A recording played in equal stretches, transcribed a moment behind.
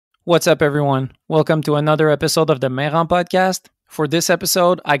What's up, everyone? Welcome to another episode of the Meran podcast. For this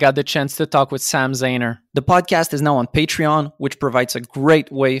episode, I got the chance to talk with Sam Zahner. The podcast is now on Patreon, which provides a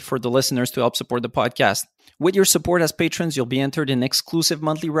great way for the listeners to help support the podcast. With your support as patrons, you'll be entered in exclusive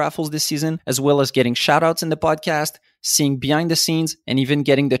monthly raffles this season, as well as getting shoutouts in the podcast, seeing behind the scenes, and even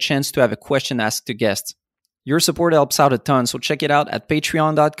getting the chance to have a question asked to guests. Your support helps out a ton, so check it out at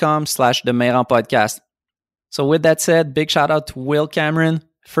patreon.com/the Meran podcast. So with that said, big shout out to Will Cameron,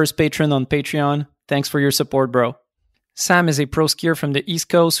 first patron on Patreon. Thanks for your support, bro. Sam is a pro skier from the East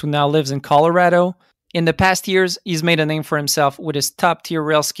Coast who now lives in Colorado. In the past years, he's made a name for himself with his top-tier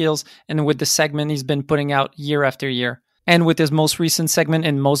rail skills and with the segment he's been putting out year after year. And with his most recent segment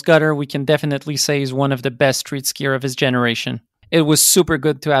in Most Gutter, we can definitely say he's one of the best street skier of his generation. It was super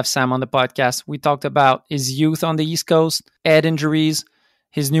good to have Sam on the podcast. We talked about his youth on the East Coast, head injuries,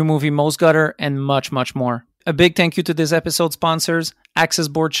 his new movie Most Gutter, and much, much more. A big thank you to this episode's sponsors, Access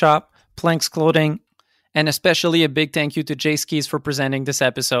Board Shop, Planks Clothing, and especially a big thank you to J Skis for presenting this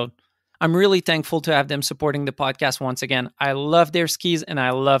episode. I'm really thankful to have them supporting the podcast once again. I love their skis and I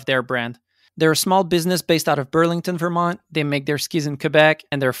love their brand. They're a small business based out of Burlington, Vermont. They make their skis in Quebec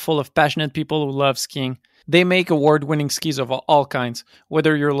and they're full of passionate people who love skiing. They make award-winning skis of all kinds,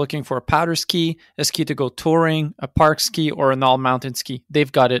 whether you're looking for a powder ski, a ski to go touring, a park ski, or an all-mountain ski.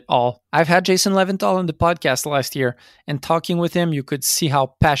 They've got it all. I've had Jason Leventhal on the podcast last year, and talking with him, you could see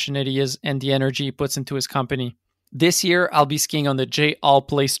how passionate he is and the energy he puts into his company. This year, I'll be skiing on the J All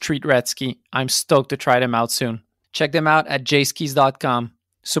Place Street Rat ski. I'm stoked to try them out soon. Check them out at jskis.com.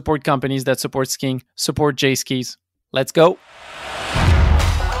 Support companies that support skiing. Support J-Skis. Let's go.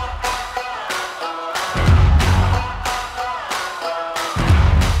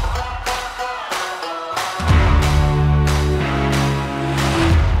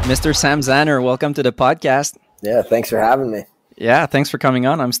 Mr. Sam Zahner, welcome to the podcast. Yeah, thanks for having me. Yeah, thanks for coming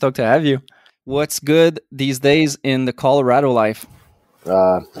on. I'm stoked to have you. What's good these days in the Colorado life?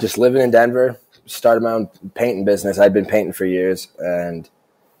 Just living in Denver. Started my own painting business. I'd been painting for years and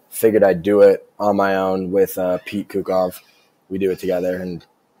figured I'd do it on my own with Pete Kukov. We do it together and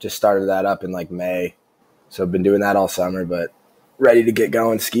just started that up in like May. So I've been doing that all summer, but ready to get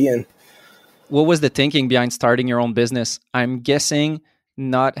going skiing. What was the thinking behind starting your own business? I'm guessing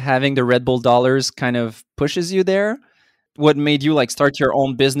not having the Red Bull dollars kind of pushes you there. What made you like start your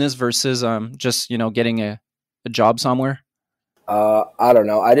own business versus just getting a job somewhere? I don't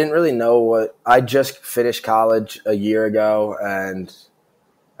know. I didn't really know what. I just finished college a year ago and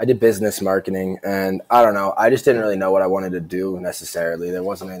I did business marketing, and I don't know. I just didn't really know what I wanted to do necessarily. There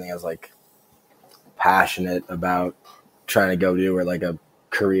wasn't anything I was like passionate about trying to go do or like a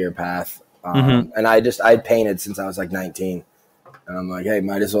career path. And I'd painted since I was like 19. And I'm like, hey,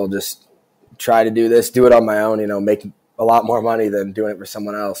 might as well just try to do this, do it on my own, make a lot more money than doing it for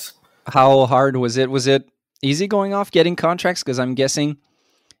someone else. How hard was it? Was it easy going off getting contracts? Because I'm guessing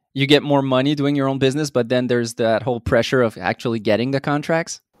you get more money doing your own business, but then there's that whole pressure of actually getting the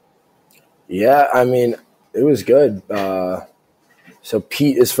contracts. Yeah, I mean, it was good. So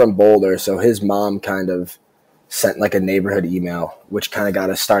Pete is from Boulder, so his mom kind of sent like a neighborhood email, which kind of got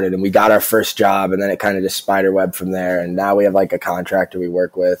us started, and we got our first job, and then it kind of just spiderweb from there. And now we have like a contractor we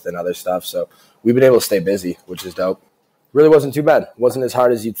work with and other stuff. So we've been able to stay busy, which is dope. Really wasn't too bad. Wasn't as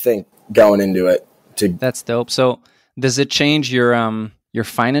hard as you'd think going into it. That's dope. So does it change your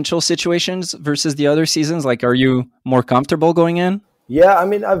financial situations versus the other seasons? Like, are you more comfortable going in? Yeah, I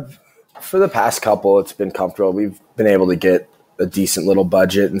mean, for the past couple, it's been comfortable. We've been able to get a decent little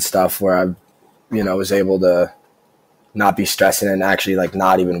budget and stuff where I've, was able to not be stressing and actually like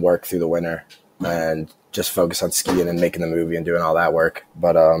not even work through the winter and just focus on skiing and making the movie and doing all that work.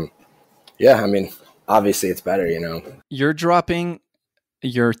 But yeah, I mean, obviously it's better, You're dropping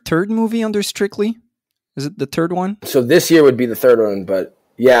your third movie under Strictly? Is it the third one? So this year would be the third one, but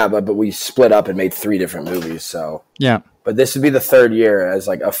yeah, but we split up and made 3 different movies. So yeah, but this would be the third year as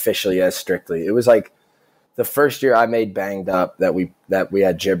like officially as Strictly. It was like the first year I made Banged Up that we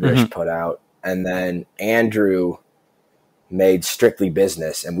had Gibberish put out, and then Andrew made Strictly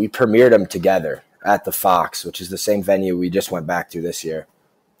Business, and we premiered them together at the Fox, which is the same venue we just went back to this year.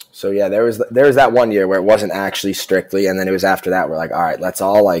 So yeah, there was that one year where it wasn't actually Strictly, and then it was after that we're like, all right, let's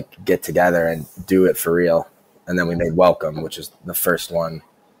all like get together and do it for real. And then we made Welcome, which is the first one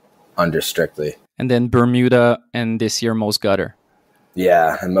under Strictly. And then Bermuda, and this year Most Gutter.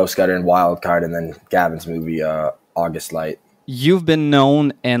 Yeah, and Most Gutter and Wild Card, and then Gavin's movie August Light. You've been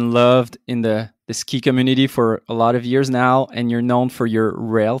known and loved in the ski community for a lot of years now, and you're known for your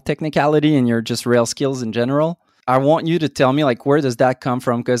rail technicality and your just rail skills in general. I want you to tell me, like, where does that come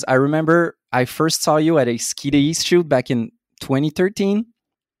from? Because I remember I first saw you at a Ski to East shoot back in 2013,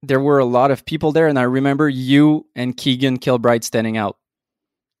 there were a lot of people there, and I remember you and Keegan Kilbride standing out.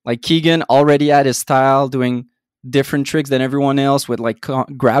 Like Keegan already had his style, doing different tricks than everyone else with like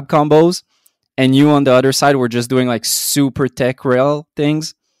grab combos, and you on the other side were just doing like super tech rail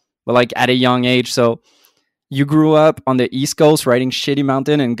things, but like at a young age. So you grew up on the East Coast riding shitty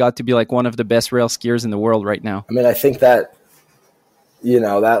mountain and got to be like one of the best rail skiers in the world right now. I mean, I think that,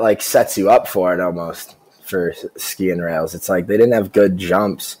 that like sets you up for it almost for skiing rails. It's like they didn't have good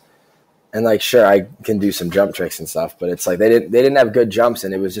jumps. And like, sure, I can do some jump tricks and stuff, but it's like they didn't have good jumps,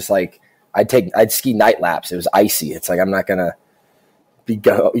 and it was just like I'd ski night laps. It was icy. It's like I'm not gonna be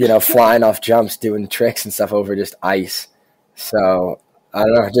flying off jumps doing tricks and stuff over just ice. So I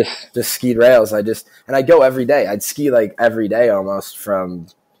don't know, just skied rails. And I'd go every day. I'd ski like every day almost from,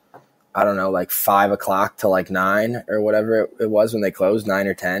 I don't know, like 5 o'clock to like 9 or whatever it was when they closed, 9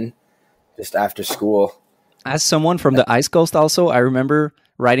 or 10, just after school. As someone from the Ice Coast also, I remember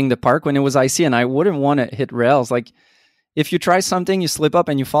riding the park when it was icy, and I wouldn't want to hit rails. Like if you try something, you slip up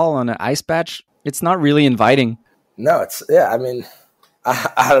and you fall on an ice patch, it's not really inviting. No, I mean,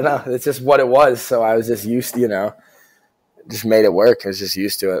 I don't know. It's just what it was. So I was just used to, just made it work. I was just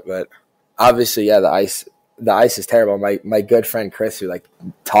used to it. But obviously, yeah, the ice is terrible. My good friend Chris, who like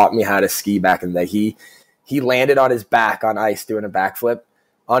taught me how to ski back in the day, he landed on his back on ice doing a backflip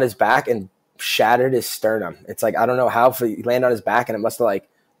on his back and shattered his sternum. It's like, I don't know how, he landed on his back and it must have like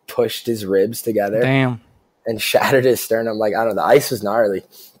pushed his ribs together. Damn. And shattered his sternum. Like, I don't know. The ice was gnarly.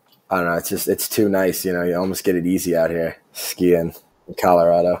 I don't know. It's too nice. You almost get it easy out here skiing in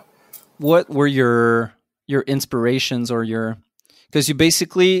Colorado. What were your inspirations because you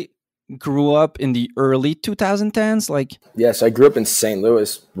basically grew up in the early 2010s? Like, yes, I grew up in St.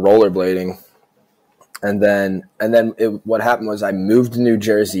 Louis rollerblading. And then what happened was I moved to New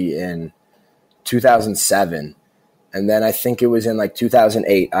Jersey in 2007. And then I think it was in like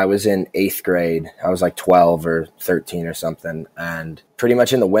 2008, I was in 8th grade. I was like 12 or 13 or something. And pretty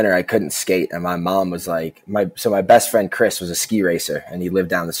much in the winter, I couldn't skate. And my mom was like, my best friend Chris was a ski racer and he lived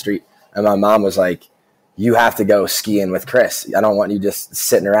down the street. And my mom was like, you have to go skiing with Chris. I don't want you just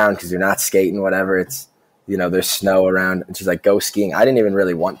sitting around because you're not skating, whatever. It's, there's snow around. And she's like, go skiing. I didn't even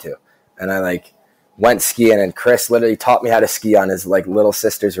really want to. And I like went skiing, and Chris literally taught me how to ski on his like little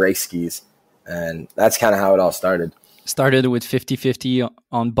sister's race skis. And that's kind of how it all started. Started with 50-50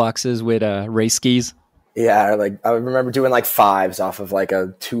 on boxes with race skis. Yeah, like I remember doing like fives off of like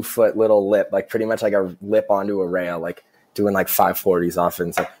a 2-foot little lip, like pretty much like a lip onto a rail, like doing like 540s often.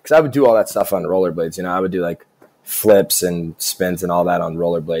 Because I would do all that stuff on rollerblades. I would do like flips and spins and all that on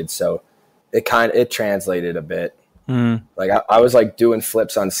rollerblades. So it translated a bit. Like I was like doing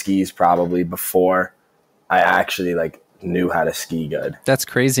flips on skis probably before I actually like knew how to ski good. That's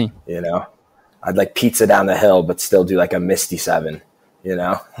crazy. I'd like pizza down the hill, but still do like a Misty 7,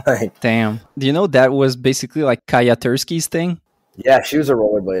 like, damn. Do you know that was basically like Kaya Tursky's thing? Yeah, she was a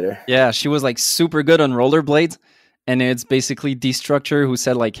rollerblader. Yeah, she was like super good on rollerblades. And it's basically D-Structure who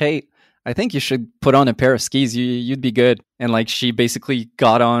said like, hey, I think you should put on a pair of skis. You'd be good. And like she basically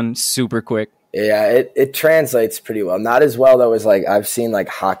got on super quick. Yeah, it translates pretty well. Not as well though as like I've seen like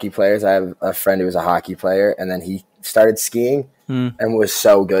hockey players. I have a friend who was a hockey player, and then he started skiing and was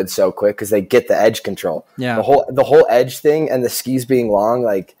so good so quick because they get the edge control. Yeah, the whole edge thing and the skis being long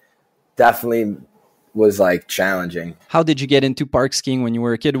like definitely was like challenging. How did you get into park skiing when you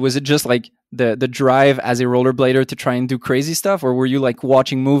were a kid? Was it just like the drive as a rollerblader to try and do crazy stuff, or were you like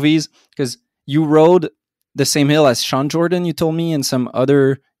watching movies? Because you rode the same hill as Sean Jordan, you told me, and some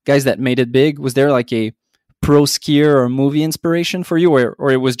other guys that made it big. Was there like a pro skier or movie inspiration for you, or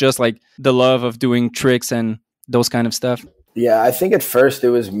it was just like the love of doing tricks and those kind of stuff? Yeah, I think at first it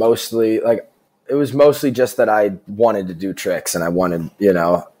was mostly just that I wanted to do tricks and I wanted,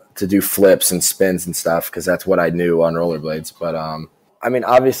 to do flips and spins and stuff because that's what I knew on rollerblades. But I mean,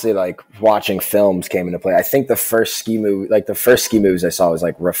 obviously, like watching films came into play. I think the first ski movies I saw was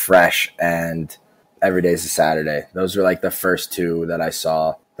like Refresh and Every Day's a Saturday. Those were like the first two that I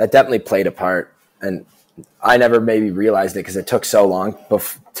saw. That definitely played a part, and I never maybe realized it because it took so long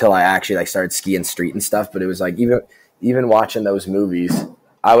till I actually like started skiing street and stuff. But it was like even watching those movies,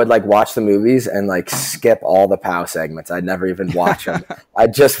 I would like watch the movies and like skip all the POW segments. I'd never even watch them.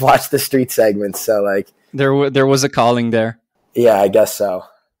 I'd just watch the street segments. So like there was a calling there. Yeah, I guess so.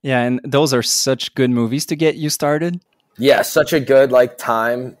 Yeah, and those are such good movies to get you started. Yeah, such a good like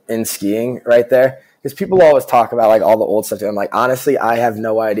time in skiing right there. Because people always talk about like all the old stuff. I'm like, honestly, I have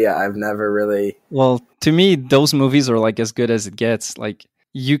no idea. I've never really. Well, to me, those movies are like as good as it gets. Like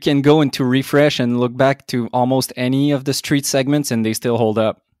you can go into Refresh and look back to almost any of the street segments and they still hold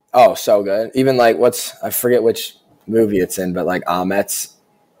up. Oh, so good. Even like I forget which movie it's in, but like Ahmet's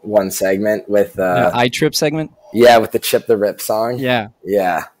one segment with The I Trip segment? Yeah, with the Chip the Rip song. Yeah.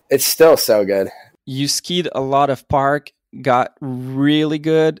 Yeah. It's still so good. You skied a lot of park, got really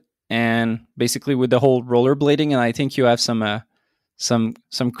good, and basically with the whole rollerblading, and I think you have some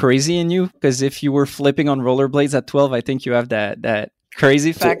crazy in you, because if you were flipping on rollerblades at 12, I think you have that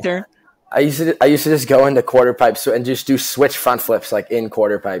crazy factor. I used to just go into quarter pipes and just do switch front flips like in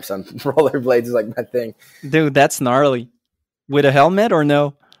quarter pipes on rollerblades is like my thing. Dude, that's gnarly. With a helmet or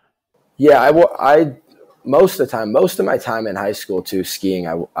no? Yeah, I most of my time in high school too skiing,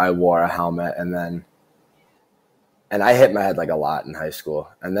 I wore a helmet, and I hit my head like a lot in high school,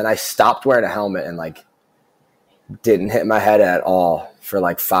 and then I stopped wearing a helmet and like didn't hit my head at all for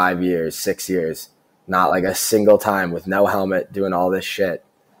like 5 years, 6 years, not like a single time with no helmet doing all this shit.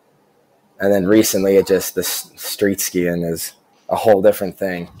 And then recently the street skiing is a whole different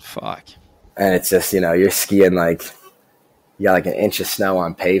thing. Fuck. And it's just, you're skiing like, you got like an inch of snow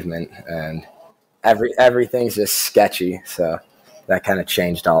on pavement and everything's just sketchy. So that kind of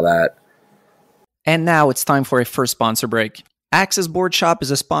changed all that. And now it's time for a first sponsor break. Axis Board Shop is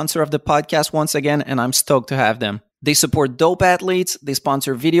a sponsor of the podcast once again, and I'm stoked to have them. They support dope athletes, they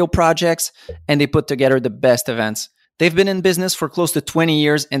sponsor video projects, and they put together the best events. They've been in business for close to 20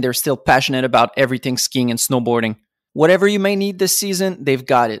 years, and they're still passionate about everything skiing and snowboarding. Whatever you may need this season, they've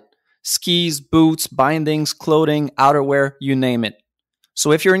got it. Skis, boots, bindings, clothing, outerwear, you name it.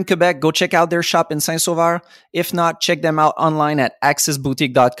 So if you're in Quebec, go check out their shop in Saint-Sauveur. If not, check them out online at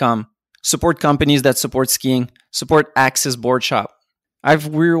axisboutique.com. Support companies that support skiing. Support Axis Board Shop. I've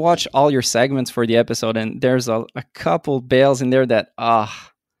rewatched all your segments for the episode, and there's a couple bails in there that,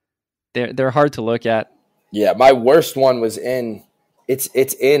 they're hard to look at. Yeah, my worst one was in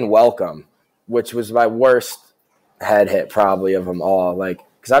Welcome, which was my worst head hit probably of them all. Like,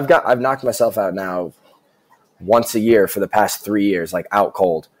 because I've knocked myself out now once a year for the past 3 years, like out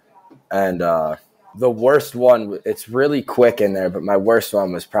cold. And the worst one, it's really quick in there, but my worst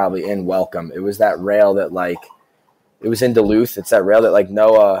one was probably in Welcome. It was that rail that it was in Duluth. It's that rail that like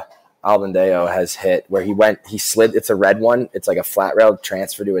Noah Albandeo has hit where he slid. It's a red one. It's like a flat rail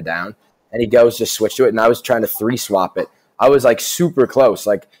transfer to a down. And he goes to switch to it, and I was trying to 3-swap it. I was like super close.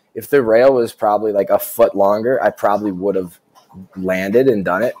 Like if the rail was probably like a foot longer, I probably would have landed and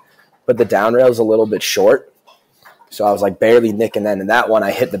done it. But the down rail is a little bit short, so I was like barely nicking then. And that one,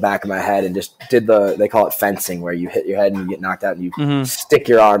 I hit the back of my head and just did they call it fencing, where you hit your head and you get knocked out and you stick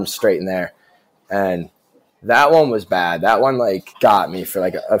your arms straight in there. And that one was bad. That one like got me for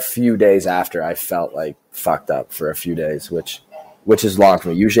like a few days after. I felt like fucked up for a few days, which is long for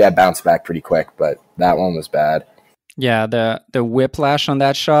me. Usually I bounce back pretty quick, but that one was bad. Yeah, the whiplash on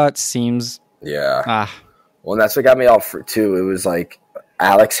that shot seems... Yeah. Well, and that's what got me off for too. It was like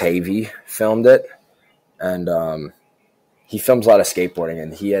Alex Havey filmed it, and he films a lot of skateboarding,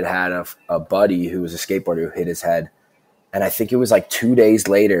 and he had a buddy who was a skateboarder who hit his head. And I think it was like 2 days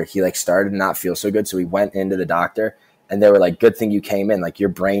later, he like started to not feel so good. So he went into the doctor, and they were like, good thing you came in. Like your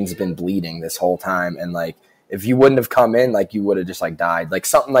brain's been bleeding this whole time. And like, if you wouldn't have come in, like you would have just like died, like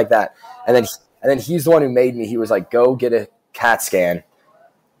something like that. And then he's the one who made me. He was like, "Go get a CAT scan."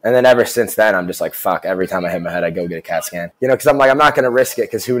 And then ever since then, I'm just like, fuck. Every time I hit my head, I go get a CAT scan. Because I'm like, I'm not going to risk it,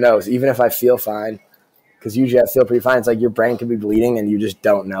 because who knows? Even if I feel fine, because usually I feel pretty fine. It's like your brain could be bleeding and you just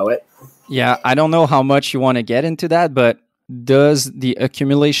don't know it. Yeah, I don't know how much you want to get into that, but does the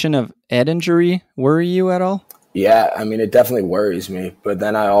accumulation of head injury worry you at all? Yeah, I mean, it definitely worries me. But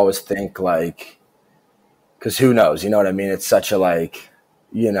then I always think like, because who knows? You know what I mean? It's such a like,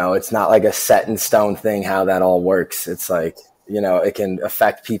 it's not like a set in stone thing how that all works. It's like, it can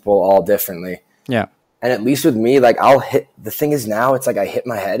affect people all differently. Yeah. And at least with me, like the thing is now it's like I hit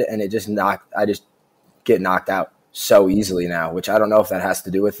my head and I just get knocked out so easily now, which I don't know if that has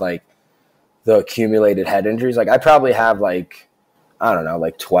to do with like the accumulated head injuries. Like I probably have like, I don't know,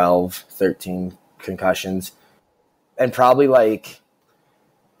 like 12, 13 concussions, and probably like,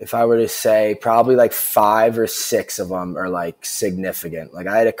 if I were to say, probably like 5 or 6 of them are like significant. Like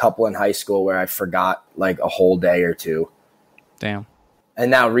I had a couple in high school where I forgot like a whole day or two. Damn. And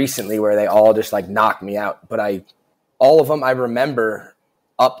now recently where they all just like knocked me out. But all of them I remember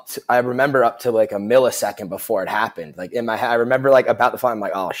up to like a millisecond before it happened. Like in my head, I remember like about the fall, I'm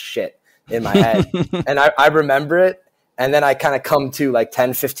like, oh shit, in my head. And I remember it. And then I kind of come to like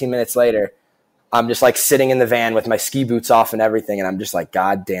 10, 15 minutes later. I'm just like sitting in the van with my ski boots off and everything. And I'm just like,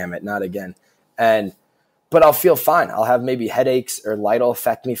 God damn it, not again. But I'll feel fine. I'll have maybe headaches, or light will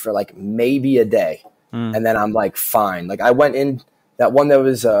affect me for like maybe a day. And then I'm like, fine. Like I went in that one that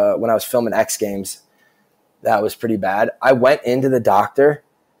was when I was filming X Games, that was pretty bad. I went into the doctor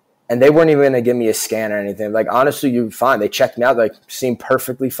And they weren't even going to give me a scan or anything. Like, honestly, you're fine. They checked me out. Like, seemed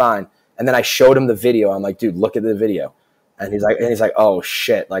perfectly fine. And then I showed him the video. I'm like, dude, look at the video. And he's like, oh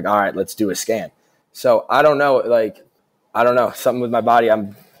shit. Like, all right, let's do a scan. So I don't know. Like, I don't know, something with my body.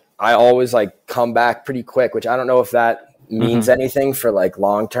 I always like come back pretty quick, which I don't know if that means anything for like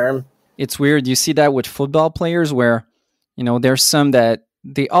long term. It's weird. You see that with football players where, there's some that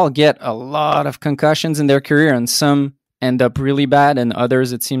they all get a lot of concussions in their career and some end up really bad and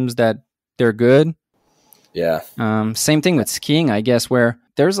others it seems that they're good. Yeah. Same thing with skiing, I guess, where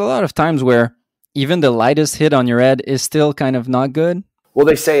there's a lot of times where even the lightest hit on your head is still kind of not good. Well,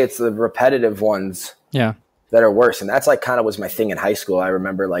 they say it's the repetitive ones that are worse. And that's like kind of was my thing in high school. I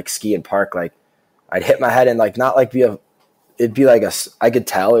remember like ski and park, like I'd hit my head and like not like it'd be like I could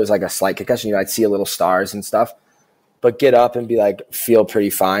tell it was like a slight concussion. I'd see a little stars and stuff, but get up and be like, feel pretty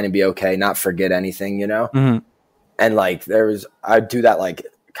fine and be okay, not forget anything, And like I'd do that like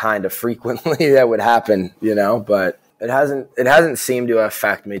kind of frequently. That would happen, but it hasn't seemed to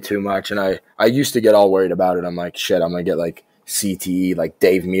affect me too much. And I used to get all worried about it. I'm like, shit, I'm going to get like CTE, like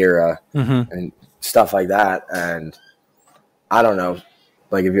Dave Mira and stuff like that. And I don't know,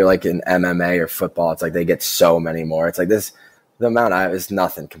 like if you're like in MMA or football, it's like they get so many more. It's like the amount I have is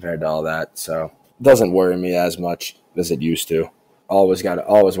nothing compared to all that. So it doesn't worry me as much as it used to. Always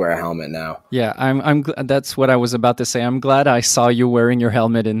wear a helmet now. Yeah, I'm that's what I was about to say. I'm glad I saw you wearing your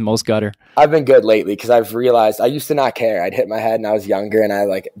helmet in most gutter. I've been good lately because I've realized I used to not care. I'd hit my head and I was younger and I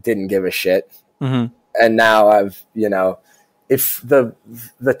like didn't give a shit. And now I've, if the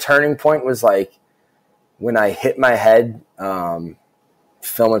turning point was like when I hit my head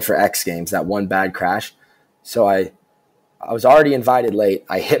filming for X Games, that one bad crash. So I was already invited late.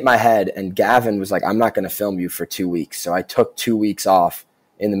 I hit my head and Gavin was like, I'm not going to film you for 2 weeks. So I took 2 weeks off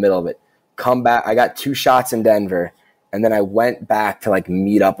in the middle of it. Come back. I got 2 shots in Denver. And then I went back to like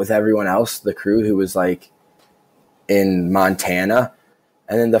meet up with everyone else, the crew who was like in Montana.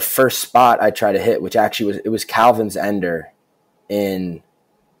 And then the first spot I tried to hit, which actually was Calvin's Ender in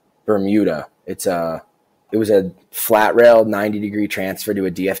Bermuda. It was a flat rail 90-degree transfer to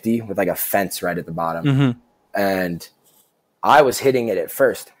a DFD with like a fence right at the bottom. And I was hitting it at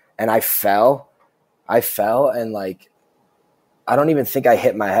first and I fell and like, I don't even think I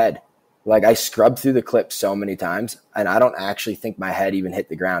hit my head. Like I scrubbed through the clip so many times and I don't actually think my head even hit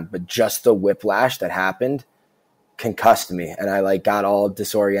the ground, but just the whiplash that happened concussed me. And I like got all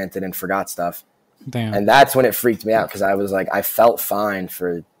disoriented and forgot stuff. Damn. And that's when it freaked me out. Cause I was like, I felt fine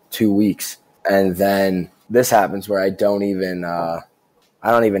for 2 weeks. And then this happens where I don't even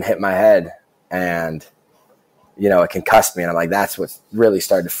hit my head and it concussed me. And I'm like, that's what really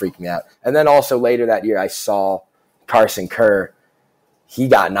started to freak me out. And then also later that year, I saw Carson Kerr. He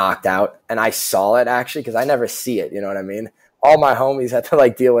got knocked out. And I saw it actually because I never see it. You know what I mean? All my homies had to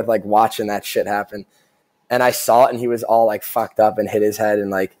like deal with like watching that shit happen. And I saw it and he was all like fucked up and hit his head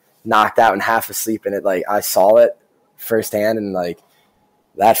and like knocked out and half asleep in it. Like I saw it firsthand and like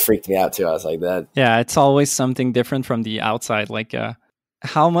that freaked me out too. I was like that. Yeah, it's always something different from the outside. Like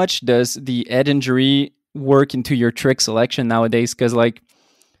how much does the head injury work into your trick selection nowadays? Because like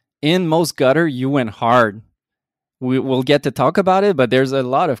in most gutter you went hard. We'll get to talk about it, but there's a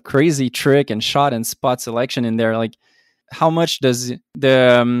lot of crazy trick and shot and spot selection in there. Like how much does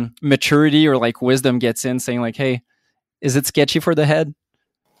the maturity or like wisdom gets in saying like, hey, is it sketchy for the head?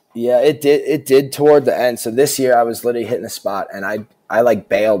 Yeah, it did toward the end. So this year I was literally hitting a spot and I like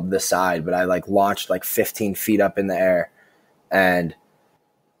bailed the side, but I like launched like 15 feet up in the air and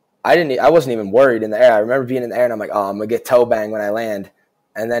I wasn't even worried in the air. I remember being in the air and I'm like, oh, I'm going to get toe bang when I land.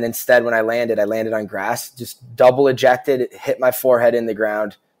 And then instead when I landed on grass, just double ejected, hit my forehead in the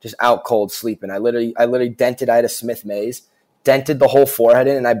ground, just out cold sleeping. I literally dented. I had a Smith Maze, dented the whole forehead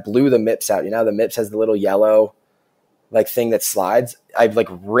in and I blew the MIPS out. The MIPS has the little yellow like thing that slides. I've like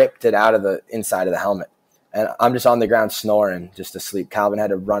ripped it out of the inside of the helmet. And I'm just on the ground snoring, just asleep. Calvin had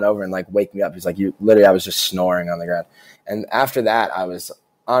to run over and like wake me up. He's like, I was just snoring on the ground. And after that, I was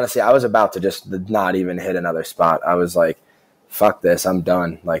about to just not even hit another spot. I was like, fuck this. I'm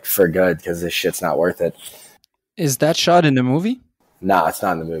done. Like for good. Cause this shit's not worth it. Is that shot in the movie? No, it's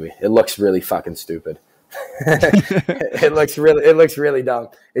not in the movie. It looks really fucking stupid. It looks really dumb.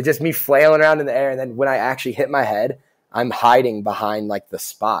 It's just me flailing around in the air. And then when I actually hit my head, I'm hiding behind like the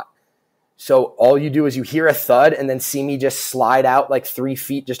spot. So all you do is you hear a thud and then see me just slide out like 3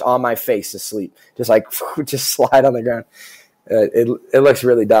 feet just on my face asleep. Just like, just slide on the ground. It looks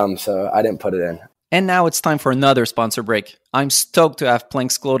really dumb, so I didn't put it in. And now it's time for another sponsor break. I'm stoked to have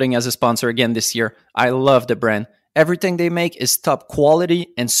Planks Clothing as a sponsor again this year. I love the brand. Everything they make is top quality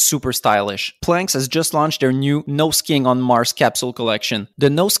and super stylish. Planks has just launched their new No Skiing on Mars capsule collection. The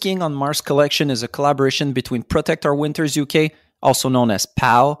No Skiing on Mars collection is a collaboration between Protect Our Winters UK, also known as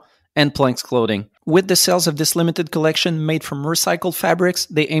POW, and Planks Clothing. With the sales of this limited collection made from recycled fabrics,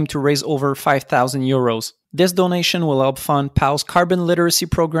 they aim to raise over 5,000 euros. This donation will help fund POW's carbon literacy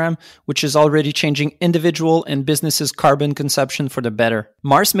program, which is already changing individual and businesses' carbon consumption for the better.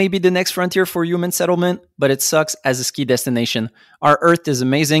 Mars may be the next frontier for human settlement, but it sucks as a ski destination. Our Earth is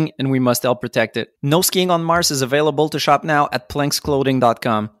amazing and we must help protect it. No Skiing on Mars is available to shop now at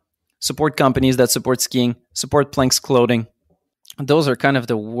planksclothing.com. Support companies that support skiing. Support Planks Clothing. Those are kind of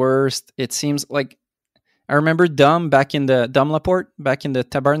the worst. It seems like I remember Dom Laporte back in the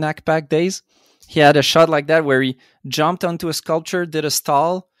Tabarnak Pack days. He had a shot like that where he jumped onto a sculpture, did a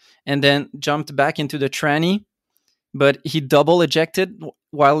stall, and then jumped back into the tranny. But he double ejected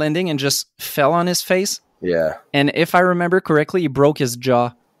while landing and just fell on his face. Yeah. And if I remember correctly, he broke his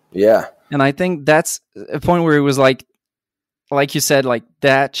jaw. Yeah. And I think that's a point where it was like you said, like,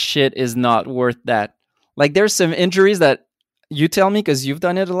 that shit is not worth that. Like, there's some injuries that you tell me because you've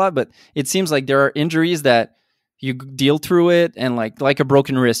done it a lot, but it seems like there are injuries that you deal through it and like a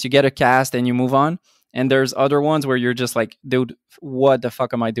broken wrist, you get a cast and you move on. And there's other ones where you're just like, dude, what the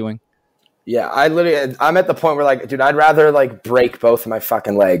fuck am I doing? Yeah, I'm at the point where like, dude, I'd rather like break both of my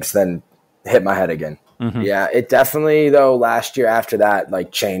fucking legs than hit my head again. Mm-hmm. Yeah, it definitely though last year after that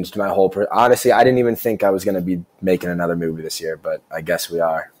like changed my whole. Honestly, I didn't even think I was going to be making another movie this year, but I guess we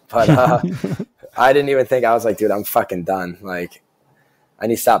are. But I didn't even think. I was like, dude, I'm fucking done. Like, I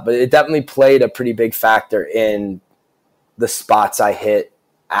need to stop. But it definitely played a pretty big factor in the spots I hit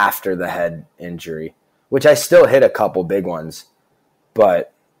after the head injury, which I still hit a couple big ones.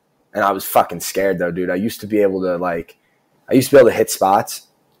 But, and I was fucking scared though, dude. I used to be able to hit spots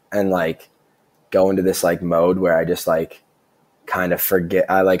and like go into this like mode where I just like kind of forget.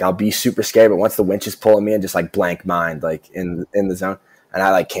 I'll be super scared, but once the winch is pulling me in, just like blank mind, like in the zone. And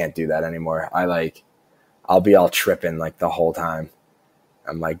I like can't do that anymore. I'll be all tripping like the whole time.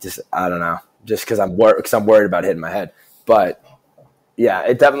 I'm like, I don't know, just because I'm worried about hitting my head. But yeah,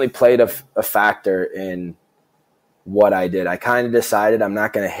 it definitely played a factor in what I did. I kind of decided I'm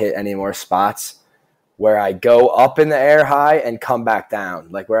not going to hit any more spots where I go up in the air high and come back down,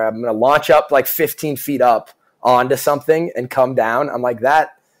 like where I'm going to launch up like 15 feet up onto something and come down. I'm like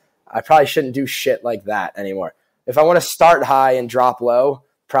that. I probably shouldn't do shit like that anymore. If I want to start high and drop low,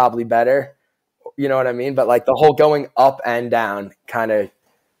 probably better. You know what I mean? But like the whole going up and down kind of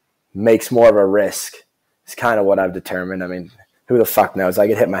makes more of a risk. It's kind of what I've determined. I mean, who the fuck knows? I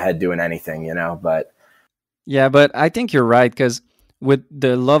could hit my head doing anything, you know, but. Yeah, but I think you're right because with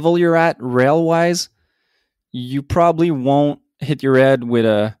the level you're at rail-wise, you probably won't hit your head with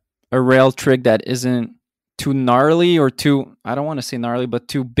a rail trick that isn't too gnarly or too, I don't want to say gnarly, but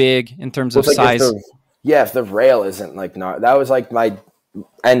too big in terms of size. If the rail isn't like gnarly. That was like my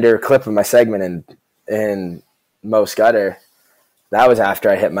ender clip of my segment in Mo Scudder. That was after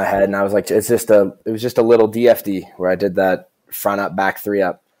I hit my head, and I was like, it was just a little DFD where I did that front up, back 3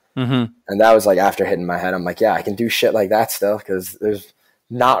 up. Mm-hmm. And that was like after hitting my head. I'm like, yeah, I can do shit like that still because there's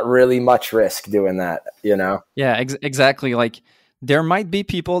not really much risk doing that, you know? Yeah, exactly. Like there might be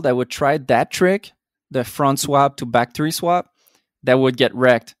people that would try that trick, the front swap to back 3 swap, that would get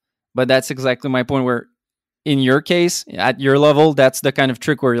wrecked. But that's exactly my point where in your case, at your level, that's the kind of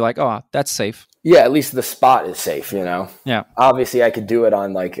trick where you're like, oh, that's safe. Yeah, at least the spot is safe, you know? Yeah. Obviously, I could do it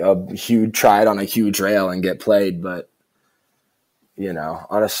on like try it on a huge rail and get played, but, you know,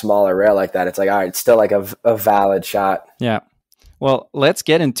 on a smaller rail like that, it's like, all right, it's still like a valid shot. Yeah. Well, let's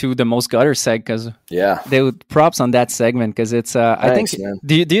get into the most gutter seg because they would props on that segment because it's, I think, man.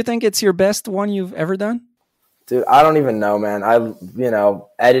 Do you think it's your best one you've ever done? Dude, I don't even know, man.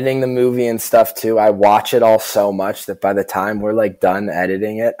 Editing the movie and stuff too, I watch it all so much that by the time we're like done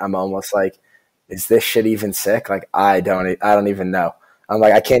editing it, I'm almost like, is this shit even sick? Like, I don't even know. I'm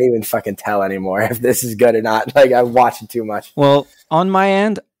like, I can't even fucking tell anymore if this is good or not. Like, I watch it too much. Well, on my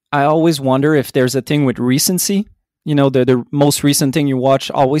end, I always wonder if there's a thing with recency. You know, the most recent thing you watch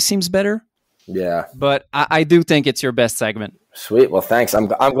always seems better. Yeah. But I do think it's your best segment. Sweet. Well, thanks. I'm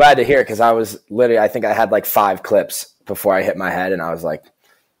glad to hear it because I was literally, I think I had like 5 clips before I hit my head and I was like,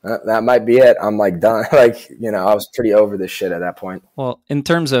 that might be it. I'm like done. Like, you know, I was pretty over this shit at that point. Well, in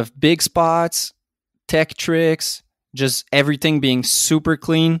terms of big spots, tech tricks, just everything being super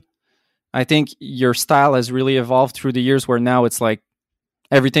clean, I think your style has really evolved through the years where now it's like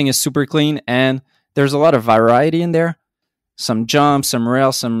everything is super clean and there's a lot of variety in there. Some jumps, some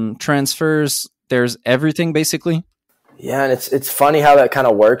rails, some transfers. There's everything basically. Yeah, and it's funny how that kind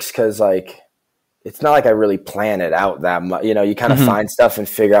of works because like it's not like I really plan it out that much. You know, you kind of find stuff and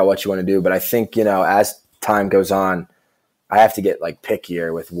figure out what you want to do. But I think, you know, as time goes on, I have to get like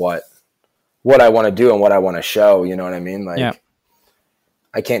pickier with what I want to do and what I want to show. You know what I mean? Like,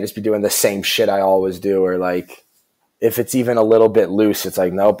 I can't just be doing the same shit I always do, or like if it's even a little bit loose, it's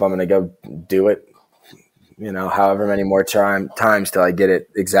like, nope, I'm going to go do it, you know, however many more times till I get it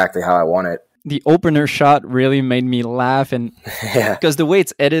exactly how I want it. The opener shot really made me laugh, and because the way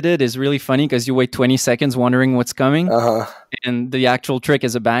it's edited is really funny, because you wait 20 seconds wondering what's coming, and the actual trick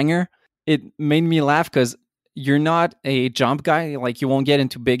is a banger. It made me laugh because you're not a jump guy, like you won't get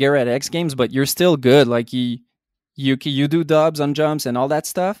into big air at X Games, but you're still good. Like you do dubs on jumps and all that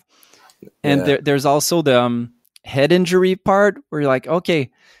stuff. And there's also the head injury part where you're like, okay,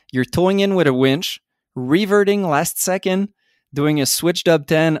 you're towing in with a winch, reverting last second, doing a switch dub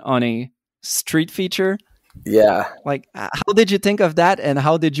 10 on a street feature. Yeah. Like, how did you think of that, and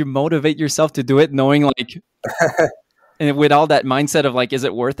how did you motivate yourself to do it, knowing like and with all that mindset of like, is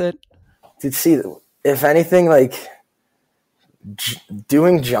it worth it? Dude, see, if anything, like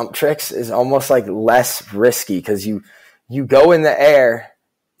doing jump tricks is almost like less risky, because you go in the air,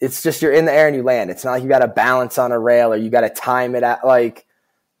 it's just you're in the air and you land. It's not like you got to balance on a rail or you got to time it at, like,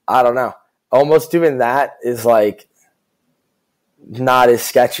 I don't know. Almost doing that is like not as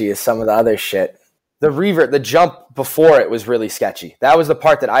sketchy as some of the other shit. The jump before it was really sketchy. That was the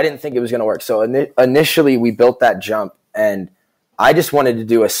part that I didn't think it was going to work. So initially we built that jump, and I just wanted to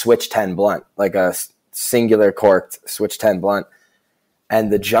do a switch 10 blunt, like a singular corked switch 10 blunt.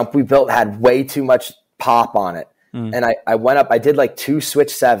 And the jump we built had way too much pop on it. And I went up, I did like 2 switch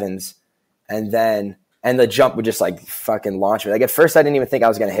 7s, and the jump would just like fucking launch me. Like at first I didn't even think I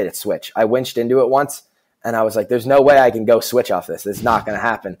was going to hit it switch. I winched into it once, and I was like, there's no way I can go switch off this. It's not going to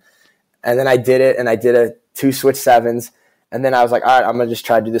happen. And then I did it, and I did a 2 switch 7s. And then I was like, all right, I'm going to just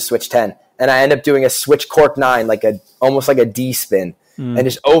try to do the switch 10. And I end up doing a switch cork 9, like almost like a D spin, and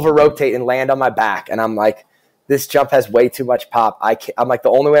just over rotate and land on my back. And I'm like, this jump has way too much pop. I'm like, the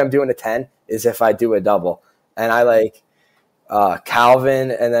only way I'm doing a 10 is if I do a double. And I like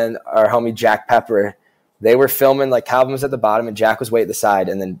Calvin and then our homie Jack Pepper, they were filming, like Calvin was at the bottom and Jack was way at the side,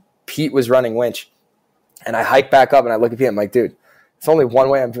 and then Pete was running winch. And I hike back up and I look at Pete, I'm like, dude, it's only one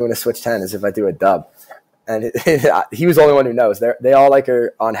way I'm doing a switch 10 is if I do a dub. And he was the only one who knows. They all like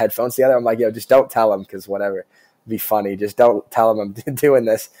are on headphones together. I'm like, yo, just don't tell him, because whatever, it'd be funny. Just don't tell him I'm doing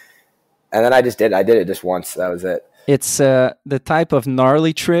this. And then I just did. I did it just once. That was it. It's the type of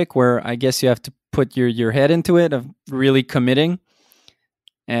gnarly trick where I guess you have to put your head into it, of really committing.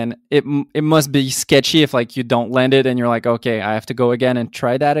 And it must be sketchy if like you don't land it and you're like, okay, I have to go again and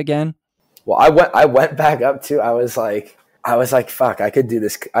try that again. Well, I went back up too. I was like, fuck, I could do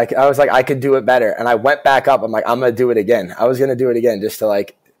this. I was like, I could do it better. And I went back up. I'm like, I'm going to do it again. I was going to do it again just to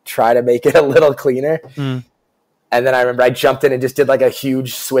like try to make it a little cleaner. And then I remember I jumped in and just did like a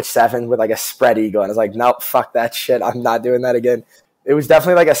huge switch 7 with like a spread eagle. And I was like, nope, fuck that shit. I'm not doing that again. It was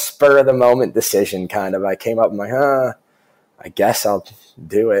definitely like a spur of the moment decision kind of. I came up and I'm like, I guess I'll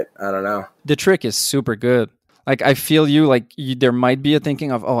do it. I don't know. The trick is super good. Like I feel there might be a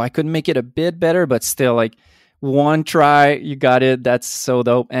thinking of, I could make it a bit better, but still like one try, you got it. That's so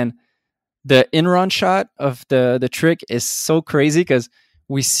dope. And the in-run shot of the trick is so crazy, because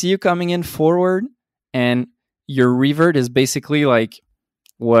we see you coming in forward and your revert is basically like,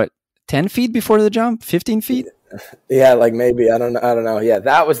 what, 10 feet before the jump? 15 feet? Yeah, like maybe. I don't know. Yeah,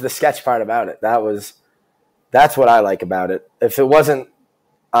 that was the sketch part about it. That's what I like about it. If it wasn't,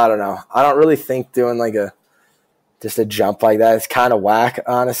 I don't know. I don't really think doing like just a jump like that, it's kind of whack,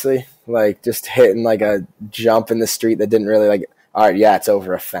 honestly. Like just hitting like a jump in the street that didn't really like, all right, yeah, it's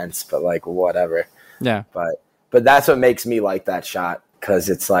over a fence, but like whatever. Yeah. But that's what makes me like that shot, because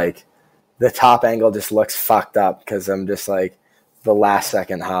it's like the top angle just looks fucked up because I'm just like the last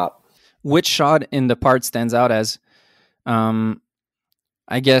second hop. Which shot in the part stands out as,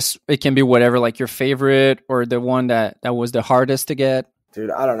 I guess it can be whatever, like your favorite or the one that was the hardest to get?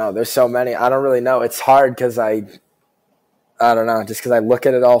 Dude, I don't know. There's so many. I don't really know. It's hard because I don't know, just because I look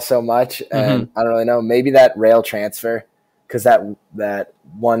at it all so much, and I don't really know. Maybe that rail transfer, because that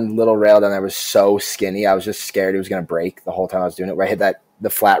one little rail down there was so skinny. I was just scared it was going to break the whole time I was doing it, where I hit the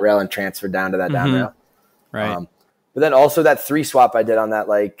flat rail and transferred down to that down rail. Right. But then also that 3 swap I did on that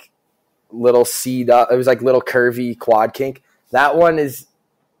like little seed, it was like little curvy quad kink. That one is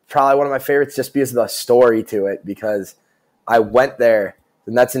probably one of my favorites just because of the story to it, because I went there,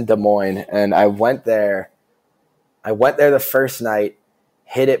 and that's in Des Moines, and I went there the first night,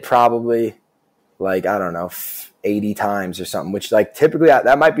 hit it probably like, I don't know, 80 times or something, which like typically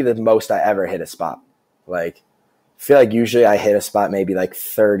that might be the most I ever hit a spot. Like I feel like usually I hit a spot maybe like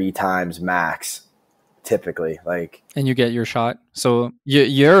 30 times max. typically. Like, and you get your shot. So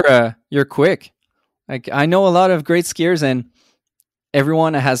you're quick. Like I know a lot of great skiers, and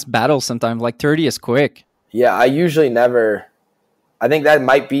everyone has battles sometimes. Like 30 is quick. yeah, I usually never. I think that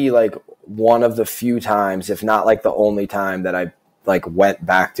might be like one of the few times, if not like the only time, that I like went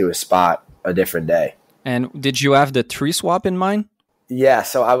back to a spot a different day. And did you have the 3-swap in mind? Yeah,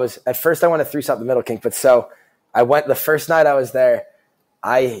 so I was at first I went to 3-swap the middle kink, but so I went the first night I was there.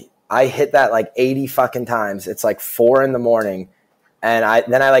 I hit that like 80 fucking times. It's like 4 a.m, and I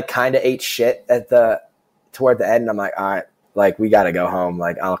like kind of ate shit toward the end. And I'm like, all right, like we got to go home.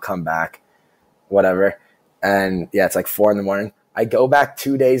 Like I'll come back, whatever. And yeah, it's like 4 a.m. I go back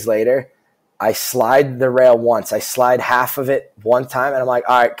 2 days later. I slide the rail once. I slide half of it one time, and I'm like,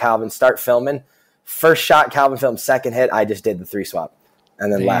 all right, Calvin, start filming. First shot, Calvin filmed. Second hit, I just did the 3-swap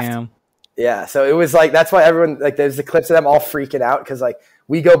and then left. Yeah, so it was like, that's why everyone, like there's the clips of them all freaking out because like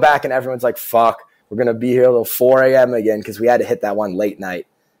we go back and everyone's like, fuck, we're going to be here till 4 a.m. again because we had to hit that one late night.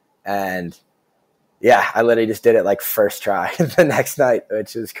 And yeah, I literally just did it like first try the next night,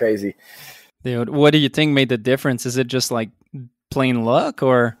 which is crazy. Dude, what do you think made the difference? Is it just like plain luck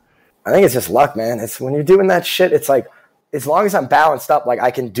or? I think it's just luck, man. It's when you're doing that shit, it's like, as long as I'm balanced up, like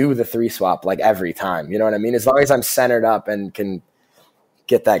I can do the 3-swap like every time. You know what I mean? As long as I'm centered up and can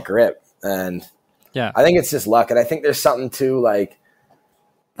get that grip. And yeah, I think it's just luck. And I think there's something to like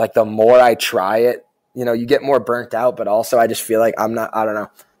the more I try it, you know, you get more burnt out, but also I just feel like I don't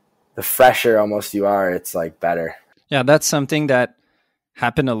know, the fresher almost you are, it's like better. Yeah, that's something that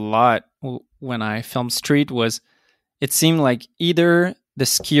happened a lot when I filmed street. Was it seemed like either the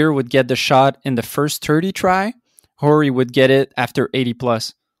skier would get the shot in the first 30 try or he would get it after 80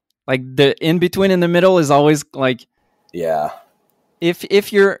 plus. Like the in between in the middle is always like, yeah,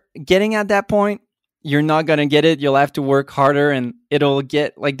 if you're getting at that point, you're not going to get it. You'll have to work harder and it'll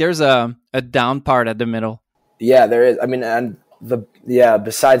get like there's a down part at the middle. Yeah, there is. I mean, and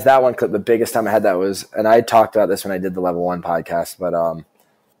besides that one clip, the biggest time I had that was, and I talked about this when I did the level 1 podcast, but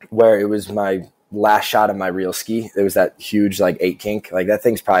where it was my last shot of my real ski. It was that huge like 8 kink. Like that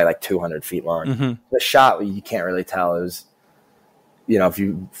thing's probably like 200 feet long. Mm-hmm. The shot, you can't really tell. It was, you know, if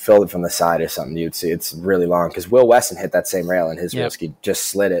you filmed it from the side or something, you'd see it's really long because Will Weston hit that same rail and his real ski just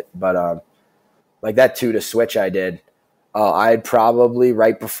slid it. But like that 2 to switch I did, I'd probably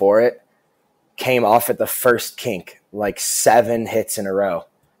right before it came off at the first kink, like 7 hits in a row,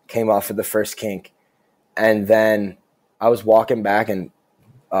 came off at the first kink. And then I was walking back and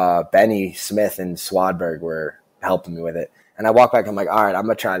Benny Smith and Swadberg were helping me with it. And I walk back, I'm like, all right, I'm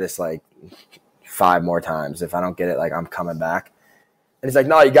going to try this like 5 more times. If I don't get it, like I'm coming back. And he's like,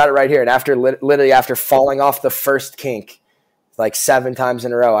 no, you got it right here. And after literally after falling off the first kink, like 7 times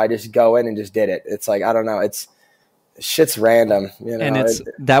in a row, I just go in and just did it. It's like, I don't know. It's shit's random, you know. And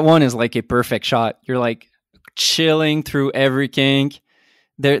that one is like a perfect shot. You're like chilling through every kink.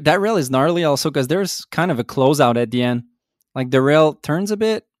 That rail is gnarly also because there's kind of a closeout at the end. Like the rail turns a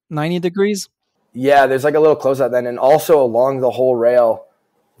bit, 90 degrees. Yeah, there's like a little closeout then. And also along the whole rail,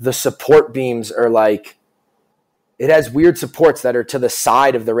 the support beams are like, it has weird supports that are to the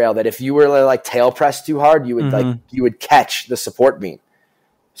side of the rail that if you were to like tail press too hard, you would you would catch the support beam.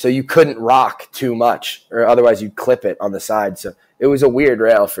 So you couldn't rock too much or otherwise you'd clip it on the side. So it was a weird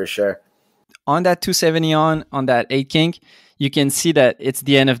rail for sure. On that 270 on that 8 kink, you can see that it's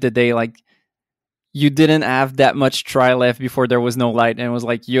the end of the day. Like you didn't have that much try left before there was no light and it was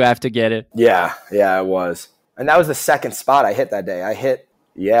like, you have to get it. Yeah, it was. And that was the second spot I hit that day.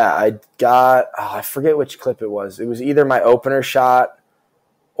 I got, I forget which clip it was. It was either my opener shot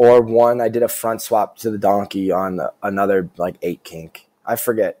or one I did a front swap to the donkey on another like 8 kink. I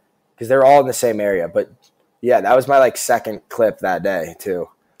forget because they're all in the same area. But yeah, that was my like second clip that day too.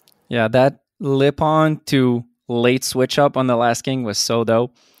 Yeah, that lip on to late switch up on the last kink was so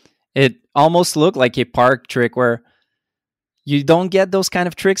dope. It almost looked like a park trick where you don't get those kind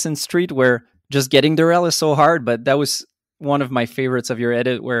of tricks in street where just getting the rail is so hard, but that was one of my favorites of your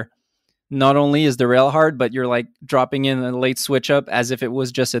edit where not only is the rail hard, but you're like dropping in a late switch up as if it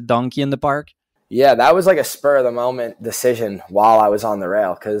was just a donkey in the park. Yeah, that was like a spur of the moment decision while I was on the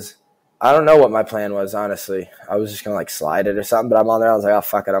rail because I don't know what my plan was, honestly. I was just going to like slide it or something, but I'm on there. I was like, oh,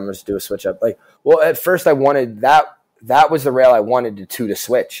 fuck it. I'm going to just do a switch up. Like, well, at first I wanted that was the rail I wanted to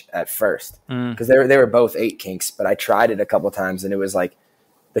switch at first because they were both 8 kinks, but I tried it a couple times and it was like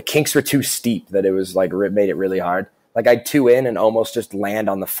the kinks were too steep that it was like made it really hard. Like I'd 2 in and almost just land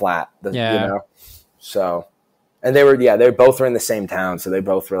on the flat, you know? So, and they both were in the same town. So they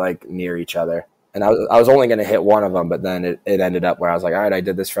both were like near each other. And I was only going to hit one of them, but then it ended up where I was like, all right, I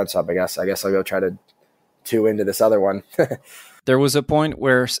did this front swap. I guess I'll go try to 2 into this other one. There was a point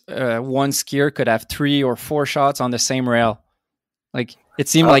where one skier could have 3 or 4 shots on the same rail. Like it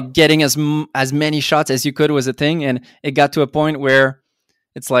seemed like getting as many shots as you could was a thing, and it got to a point where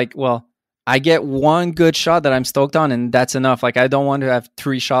it's like, well, I get one good shot that I'm stoked on, and that's enough. Like I don't want to have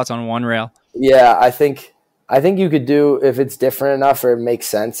 3 shots on one rail. Yeah, I think you could do, if it's different enough or it makes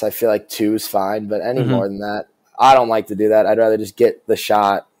sense. I feel like 2 is fine, but any more than that, I don't like to do that. I'd rather just get the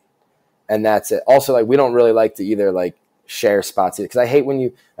shot, and that's it. Also, like we don't really like to either like share spots because I hate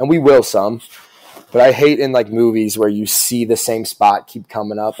when and we will some. But I hate in like movies where you see the same spot keep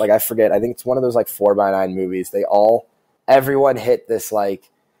coming up. Like I forget, I think it's one of those like 4x9 movies. Everyone hit this like,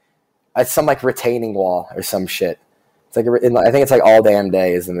 it's some like retaining wall or some shit. It's like I think it's like All Damn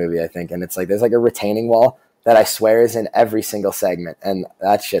Day is the movie, I think, and it's like there's like a retaining wall that I swear is in every single segment, and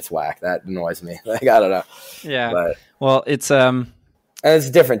that shit's whack. That annoys me. Like I don't know. Yeah. But, well, it's and it's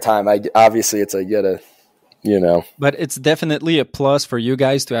a different time. Obviously it's like you gotta. But it's definitely a plus for you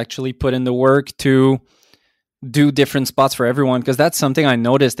guys to actually put in the work to do different spots for everyone, because that's something I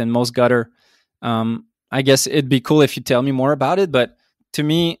noticed in most gutter. I guess it'd be cool if you tell me more about it, but to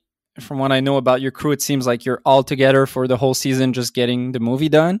me, from what I know about your crew, it seems like you're all together for the whole season just getting the movie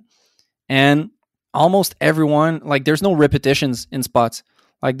done. And almost everyone, like there's no repetitions in spots.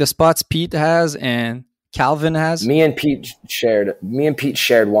 Like the spots Pete has and Calvin has. Me and Pete shared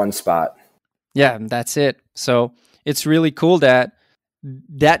one spot. Yeah, that's it. So it's really cool that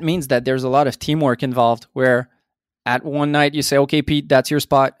means that there's a lot of teamwork involved, where at one night you say, okay, Pete, that's your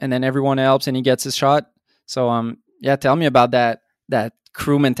spot. And then everyone helps and he gets his shot. So, yeah, tell me about that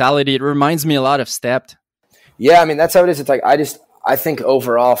crew mentality. It reminds me a lot of Stepped. Yeah, I mean, that's how it is. It's like, I think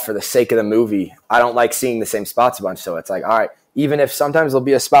overall for the sake of the movie, I don't like seeing the same spots a bunch. So it's like, all right, even if sometimes there'll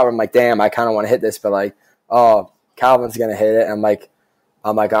be a spot where I'm like, damn, I kind of want to hit this, but like, oh, Calvin's going to hit it. And I'm like,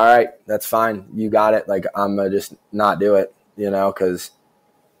 all right, that's fine. You got it. Like, I'm going to just not do it, because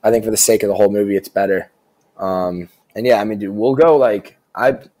I think for the sake of the whole movie, it's better. And yeah, I mean, dude, we'll go like,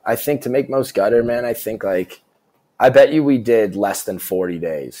 I think to make most gutter, man, I think like, I bet you we did less than 40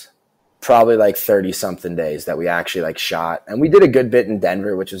 days, probably like 30 something days that we actually like shot. And we did a good bit in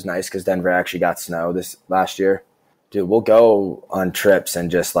Denver, which was nice because Denver actually got snow this last year. Dude, we'll go on trips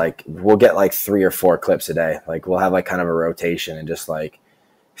and just like, we'll get like 3 or 4 clips a day. Like we'll have like kind of a rotation and just like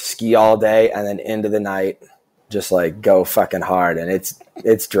ski all day and then into the night, just like go fucking hard. And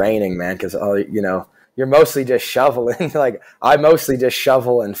it's draining, man. Cause you're mostly just shoveling. Like I mostly just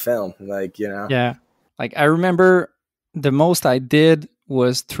shovel and film, like, Yeah. Like I remember the most I did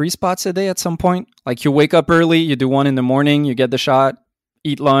was 3 spots a day at some point. Like you wake up early, you do one in the morning, you get the shot,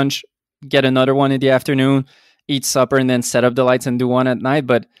 eat lunch, get another one in the afternoon, eat supper, and then set up the lights and do one at night.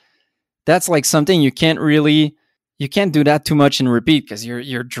 But that's like something you can't do that too much and repeat because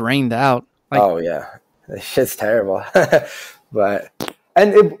you're drained out. Like, oh yeah, that shit's terrible.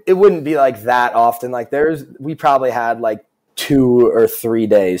 And it wouldn't be like that often. Like we probably had like 2 or 3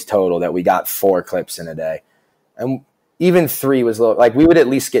 days total that we got 4 clips in a day, and even 3 was low. Like we would at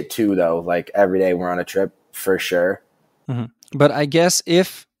least get 2 though. Like every day we're on a trip for sure. Mm-hmm. But I guess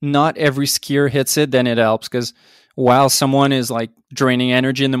if not every skier hits it, then it helps because while someone is like draining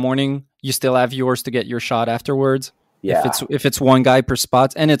energy in the morning, you still have yours to get your shot afterwards. Yeah. If it's one guy per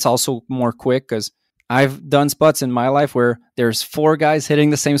spot, and it's also more quick because I've done spots in my life where there's 4 guys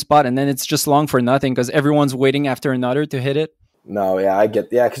hitting the same spot, and then it's just long for nothing because everyone's waiting after another to hit it. No, yeah,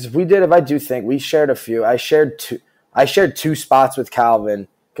 because if I do think we shared a few. I shared 2 spots with Calvin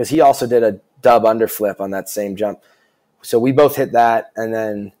because he also did a dub underflip on that same jump. So we both hit that, and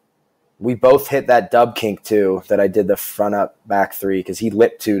then we both hit that dub kink too that I did the front up back 3 because he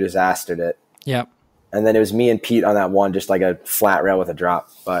lip 2 disastered it. Yeah. And then it was me and Pete on that one, just like a flat rail with a drop.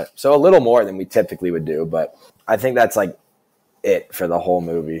 But so a little more than we typically would do. But I think that's like it for the whole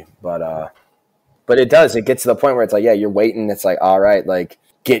movie. But it gets to the point where it's like, yeah, you're waiting. It's like, all right, like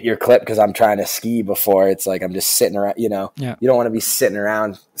get your clip because I'm trying to ski before. It's like I'm just sitting around, Yeah. You don't want to be sitting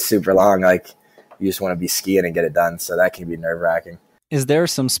around super long. Like you just want to be skiing and get it done. So that can be nerve wracking. Is there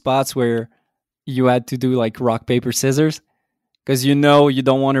some spots where you had to do like rock, paper, scissors? Because you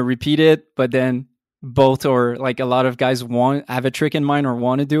don't want to repeat it, but then both or like a lot of guys have a trick in mind or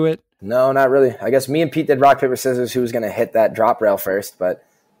want to do it? No, not really. I guess me and Pete did rock, paper, scissors. Who was going to hit that drop rail first? But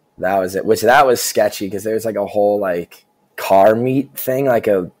that was it. Which that was sketchy because there's like a whole like car meet thing,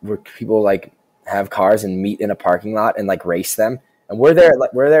 where people like have cars and meet in a parking lot and like race them. And we're there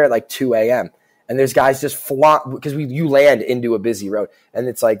at like 2 a.m. And there's guys just flying because you land into a busy road, and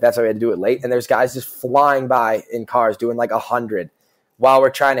it's like that's why we had to do it late. And there's guys just flying by in cars doing like 100 while we're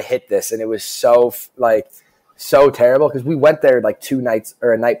trying to hit this, and it was so terrible because we went there like 2 nights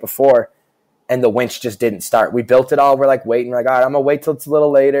or a night before, and the winch just didn't start. We built it all. We're like waiting. We're like, all right, I'm going to wait till it's a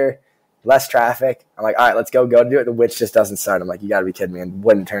little later, less traffic. I'm like, all right, let's go to do it. The winch just doesn't start. I'm like, you got to be kidding me. And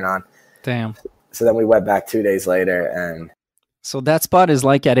wouldn't turn on. Damn. So then we went back 2 days later. And so that spot is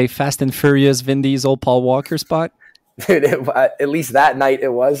like at a Fast and Furious Vin Diesel, Paul Walker spot? Dude, at least that night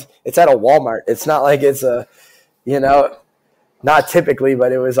it was. It's at a Walmart. It's not like it's a, not typically,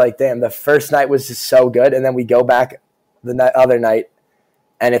 but it was like, damn, the first night was just so good. And then we go back the other night,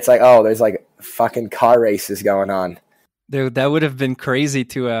 and it's like, oh, there's like fucking car races going on. Dude, that would have been crazy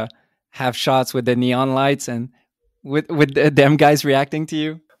to have shots with the neon lights and with them guys reacting to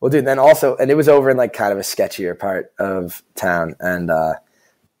you. Well, dude, then also, and it was over in like kind of a sketchier part of town. And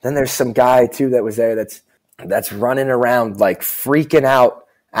then there's some guy too that was there that's running around like freaking out,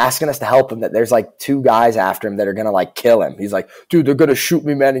 asking us to help him, that there's like 2 guys after him that are going to like kill him. He's like, dude, they're going to shoot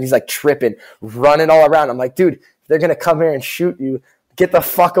me, man. And he's like tripping, running all around. I'm like, dude, they're going to come here and shoot you. Get the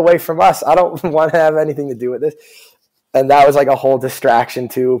fuck away from us. I don't want to have anything to do with this. And that was like a whole distraction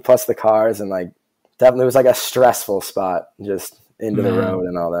too, plus the cars. And like definitely was like a stressful spot, just into the road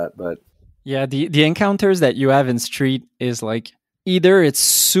and all that. But yeah, the encounters that you have in street is like either it's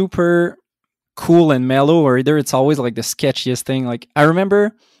super cool and mellow, or either it's always like the sketchiest thing. Like I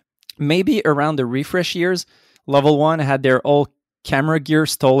remember maybe around the refresh years, Level 1 had their old camera gear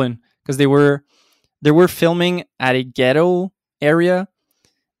stolen because they were filming at a ghetto area,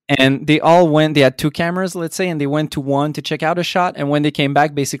 and they had 2 cameras, let's say, and they went to one to check out a shot, and when they came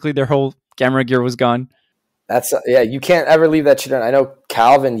back, basically their whole camera gear was gone. That's you can't ever leave that shit on. I know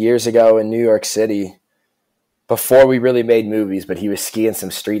Calvin years ago in New York City, before we really made movies, but he was skiing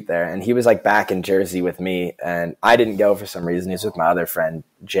some street there, and he was like back in Jersey with me, and I didn't go for some reason. He was with my other friend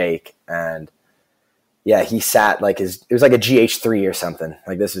Jake, and yeah, he sat like it was like a GH3 or something.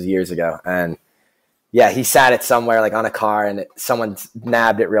 Like this was years ago, and yeah, he sat it somewhere like on a car, and someone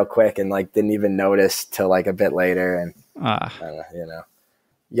nabbed it real quick and like didn't even notice till like a bit later, and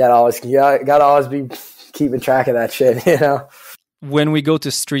you gotta always be keeping track of that shit, When we go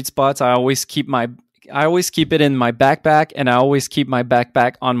to street spots, I always keep it in my backpack, and I always keep my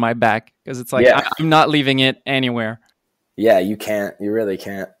backpack on my back because it's like I'm not leaving it anywhere. Yeah, you can't. You really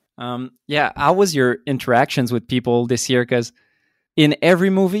can't. How was your interactions with people this year? Because in every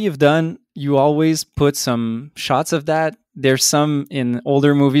movie you've done, you always put some shots of that. There's some in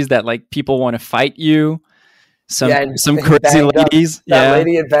older movies that like people want to fight you. Some crazy ladies. That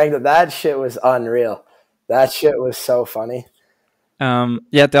lady had banged up. That shit was unreal. That shit was so funny.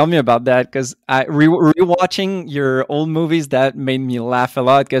 Tell me about that, because I rewatching your old movies, that made me laugh a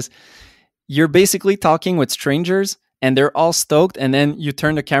lot, because you're basically talking with strangers and they're all stoked, and then you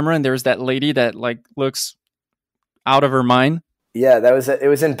turn the camera and there's that lady that like looks out of her mind. Yeah, it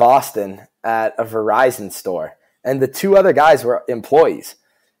was in Boston at a Verizon store, and the 2 other guys were employees,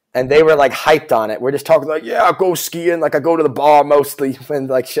 and they were like hyped on it. We're just talking like, yeah, I go skiing, like I go to the bar mostly, and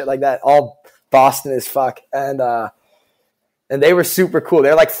like shit like that. All Boston as fuck, and they were super cool.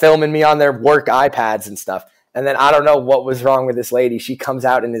 They're like filming me on their work iPads and stuff. And then I don't know what was wrong with this lady. She comes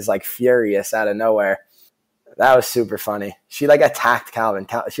out and is like furious out of nowhere. That was super funny. She like attacked Calvin.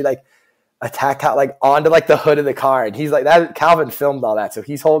 She like attacked Calvin like onto like the hood of the car. And he's like, that Calvin filmed all that. So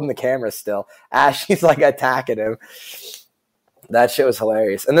he's holding the camera still as she's like attacking him. That shit was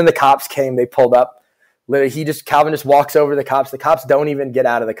hilarious. And then the cops came. They pulled up. Literally, Calvin just walks over to the cops. The cops don't even get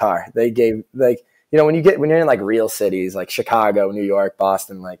out of the car. They gave like, when you're in like real cities like Chicago, New York,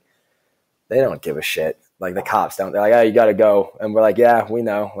 Boston, like they don't give a shit. Like the cops don't. They're like, oh, you got to go. And we're like, yeah, we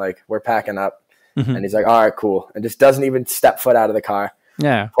know. Like we're packing up. Mm-hmm. And he's like, all right, cool. And just doesn't even step foot out of the car.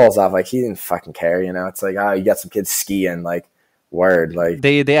 Yeah. Pulls off. Like he didn't fucking care. It's like, oh, you got some kids skiing. Like word. Like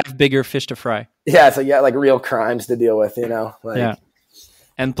they have bigger fish to fry. Yeah. It's like, yeah, like real crimes to deal with, Like, yeah.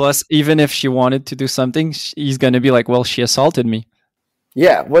 And plus, even if she wanted to do something, he's going to be like, well, she assaulted me.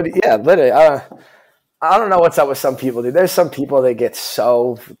 Yeah. Yeah, literally. I don't know what's up with some people, dude. There's some people that get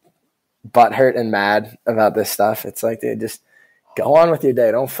so butthurt and mad about this stuff. It's like, dude, just go on with your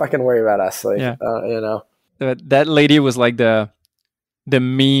day. Don't fucking worry about us. Like, That lady was like the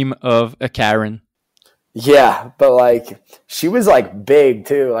meme of a Karen. Yeah, but like she was like big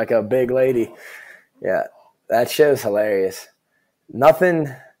too, like a big lady. Yeah, that shit was hilarious. Nothing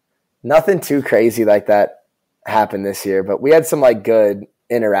too crazy like that happened this year, but we had some like good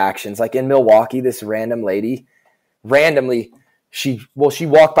interactions. Like in Milwaukee, this random lady, randomly, she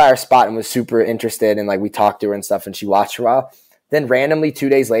walked by our spot and was super interested, and like we talked to her and stuff, and she watched for a while. Then randomly 2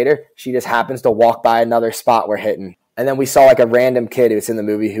 days later, she just happens to walk by another spot we're hitting. And then we saw like a random kid who was in the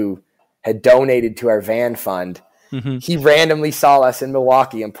movie who had donated to our van fund. Mm-hmm. He randomly saw us in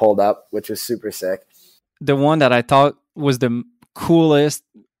Milwaukee and pulled up, which was super sick. The one that I thought was the coolest,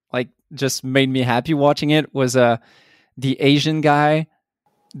 like just made me happy watching it was the Asian guy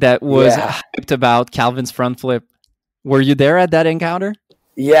that was hyped about Calvin's front flip. Were you there at that encounter?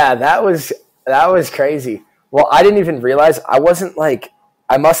 Yeah, that was crazy. Well, I didn't even realize I wasn't like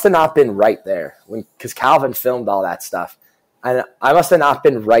I must have not been right there because Calvin filmed all that stuff. And I must have not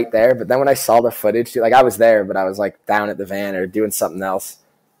been right there. But then when I saw the footage, like I was there, but I was like down at the van or doing something else.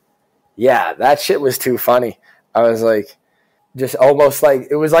 Yeah, that shit was too funny. I was like, just almost like,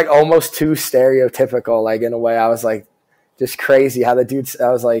 it was like almost too stereotypical. Like in a way, I was like, just crazy how the dudes, I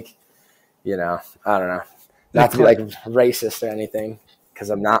was like, I don't know. Not to be like racist or anything because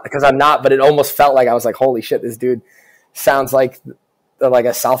I'm not, but it almost felt like I was like, holy shit, this dude sounds like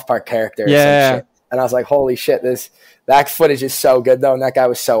a South Park character or some shit. And I was like, holy shit, that footage is so good though. And that guy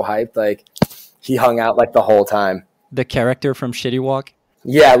was so hyped. Like he hung out like the whole time. The character from Shitty Walk?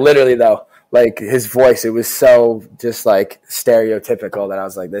 Yeah, literally though. Like his voice, it was so just like stereotypical that I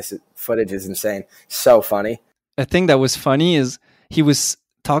was like, this footage is insane. So funny. A thing that was funny is he was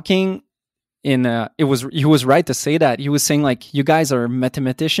talking he was right to say that. He was saying like, you guys are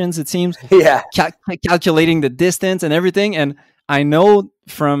mathematicians, it seems. Yeah. Calculating the distance and everything. And I know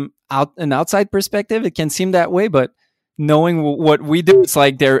from an outside perspective, it can seem that way, but knowing what we do, it's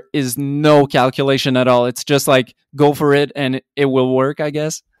like there is no calculation at all. It's just like, go for it and it will work, I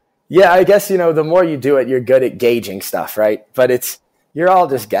guess. Yeah, I guess, the more you do it, you're good at gauging stuff, right? But you're all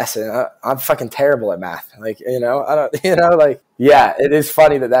just guessing. I'm fucking terrible at math. Like, I don't, like, yeah, it is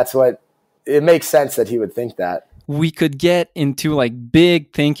funny that's what, it makes sense that he would think that. We could get into like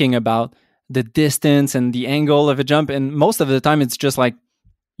big thinking about the distance and the angle of a jump. And most of the time it's just like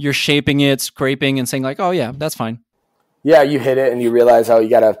you're shaping it, scraping and saying like, oh yeah, that's fine. Yeah, you hit it and you realize, oh, you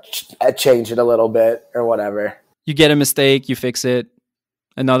got to change it a little bit or whatever. You get a mistake, you fix it,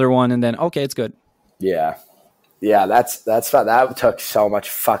 another one, and then, okay, it's good. Yeah. Yeah, that took so much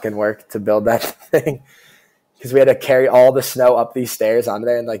fucking work to build that thing. Because we had to carry all the snow up these stairs onto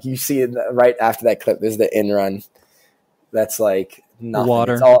there. And like you see right after that clip, there's the in run. That's like nothing.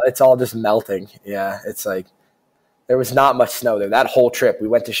 Water. It's all just melting. Yeah, it's like there was not much snow there. That whole trip, we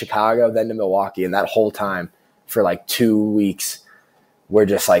went to Chicago, then to Milwaukee, and that whole time for like 2 weeks, we're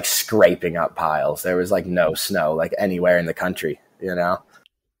just like scraping up piles. There was like no snow like anywhere in the country,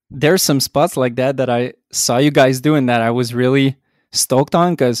 There's some spots like that I saw you guys doing that I was really stoked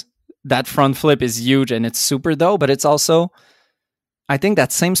on because that front flip is huge and it's super dope, but it's also, I think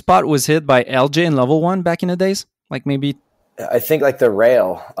that same spot was hit by LJ in level 1 back in the days. Like maybe... I think like the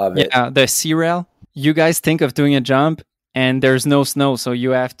rail of it. Yeah, the C rail. You guys think of doing a jump and there's no snow, so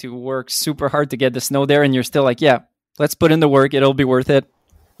you have to work super hard to get the snow there and you're still like, yeah, let's put in the work. It'll be worth it.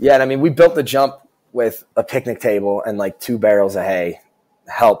 Yeah, and I mean, we built the jump with a picnic table and like 2 barrels of hay.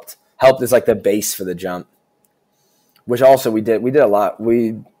 Helped as like the base for the jump, which also we did a lot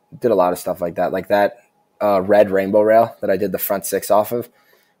of stuff like that red rainbow rail that I did the front 6 off of.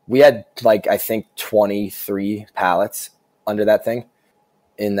 We had like I think 23 pallets under that thing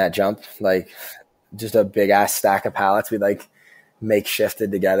in that jump, like just a big ass stack of pallets we like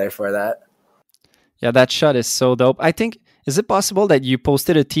makeshifted together for that. Yeah, that shot is so dope. I think, is it possible that you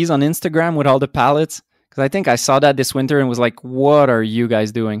posted a tease on Instagram with all the pallets? Because I think I saw that this winter and was like, what are you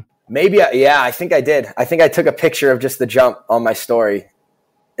guys doing? Maybe, yeah, I think I did. I think I took a picture of just the jump on my story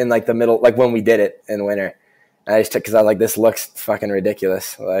in like the middle, like when we did it in winter. And I just took, because I was like, this looks fucking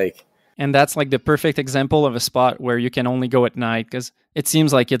ridiculous. Like, and that's like the perfect example of a spot where you can only go at night because it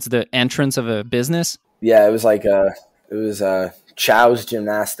seems like it's the entrance of a business. Yeah, it was like, Chow's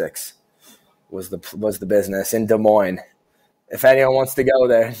Gymnastics was the business in Des Moines. If anyone wants to go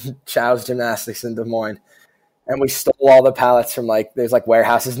there, Chow's Gymnastics in Des Moines. And we stole all the pallets from like, there's like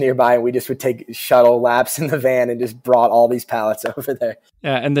warehouses nearby, and we just would take shuttle laps in the van and just brought all these pallets over there.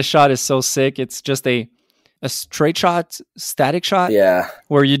 Yeah, and the shot is so sick. It's just a straight shot, static shot. Yeah.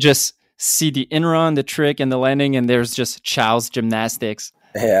 Where you just see the in-run, the trick, and the landing, and there's just Chow's Gymnastics.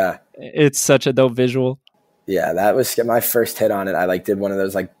 Yeah. It's such a dope visual. Yeah, that was my first hit on it. I like did one of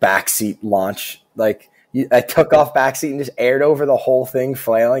those like backseat launch, like I took off backseat and just aired over the whole thing,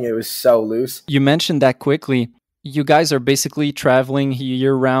 flailing. It was so loose. You mentioned that quickly. You guys are basically traveling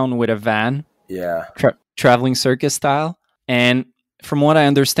year-round with a van. Yeah. Traveling circus style. And from what I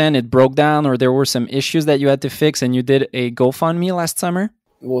understand, it broke down or there were some issues that you had to fix, and you did a GoFundMe last summer?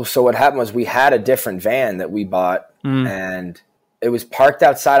 Well, so what happened was we had a different van that we bought, and it was parked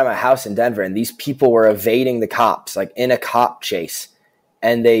outside of my house in Denver, and these people were evading the cops, like in a cop chase.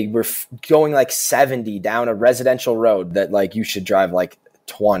 And they were going like 70 down a residential road that like you should drive like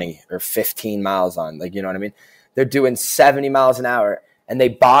 20 or 15 miles on. Like, you know what I mean? They're doing 70 miles an hour, and they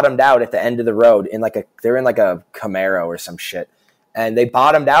bottomed out at the end of the road they're in like a Camaro or some shit. and they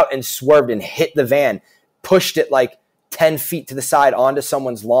bottomed out and swerved and hit the van, pushed it like 10 feet to the side onto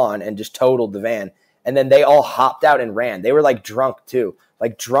someone's lawn and just totaled the van. And then they all hopped out and ran. They were like drunk too,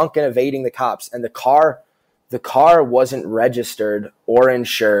 like drunk and evading the cops. And the car wasn't registered or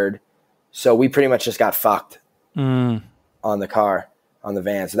insured. So we pretty much just got fucked on the car, on the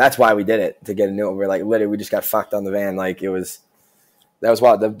van. So that's why we did it, to get a new one. We're like, literally, we just got fucked on the van. Like that was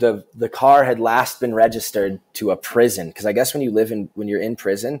wild. The car had last been registered to a prison. Because I guess when you're in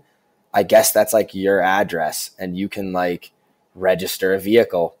prison, I guess that's like your address, and you can like register a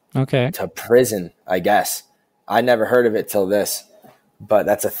vehicle to prison, I guess. I never heard of it till this, but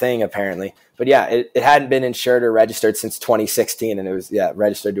that's a thing apparently. But yeah, it hadn't been insured or registered since 2016, and it was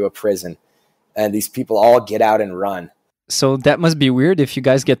registered to a prison. And these people all get out and run. So that must be weird if you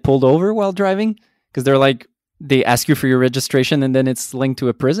guys get pulled over while driving, because they ask you for your registration and then it's linked to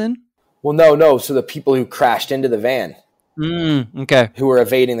a prison? Well, no. So the people who crashed into the van, who were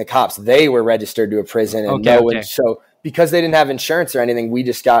evading the cops, they were registered to a prison. And so because they didn't have insurance or anything, we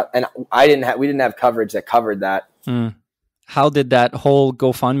just got, and we didn't have coverage that covered that. How did that whole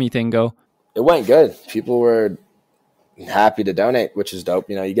GoFundMe thing go? It went good. People were happy to donate, which is dope.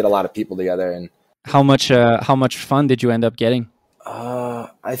 You get a lot of people together. And how much fun did you end up getting?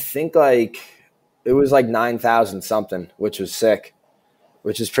 I think it was like 9,000 something, which was sick,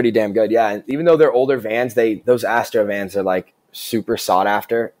 which is pretty damn good. Yeah. And even though they're older vans, those Astro vans are like super sought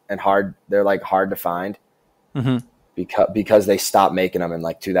after and hard. They're like hard to find because they stopped making them in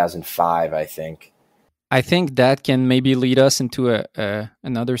like 2005, I think. I think that can maybe lead us into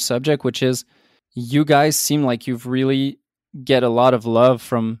another subject, which is you guys seem like you've really get a lot of love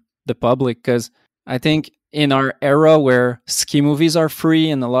from the public, because I think in our era where ski movies are free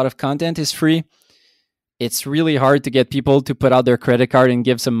and a lot of content is free, it's really hard to get people to put out their credit card and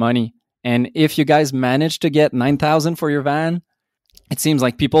give some money. And if you guys manage to get 9,000 for your van, it seems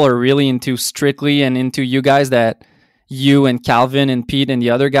like people are really into Strictly and into you guys, that you and Calvin and Pete and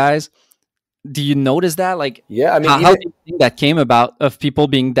the other guys. Do you notice that? Like, yeah, I mean, how do you think that came about, of people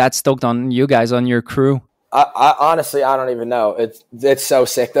being that stoked on you guys, on your crew? I honestly, I don't even know. It's so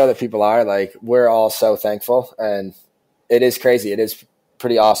sick though that people are like, we're all so thankful, and it is crazy. It is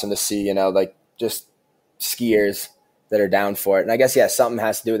pretty awesome to see, like just skiers that are down for it. And I guess, something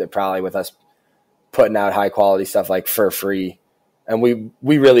has to do with it, probably with us putting out high quality stuff like for free. And we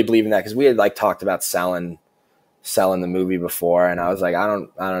really believe in that, because we had like talked about selling the movie before, and I was like, I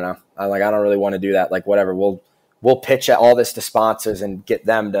don't know. I don't really want to do that. Like, whatever, we'll pitch all this to sponsors and get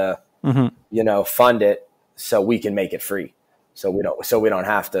them to fund it, so we can make it free, so we don't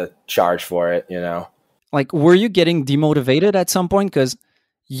have to charge for it. Like, were you getting demotivated at some point? Because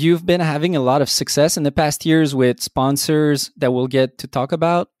you've been having a lot of success in the past years with sponsors that we'll get to talk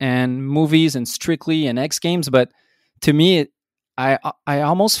about, and movies and Strictly and X Games. But to me, I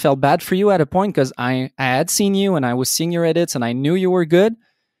almost felt bad for you at a point, because I had seen you and I was seeing your edits and I knew you were good.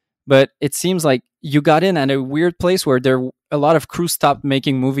 But it seems like you got in at a weird place where a lot of crews stopped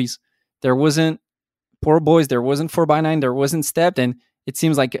making movies. There wasn't Poor Boys, there wasn't 4x9, there wasn't Stepped, and it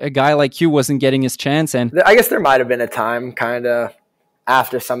seems like a guy like you wasn't getting his chance. And I guess there might have been a time kind of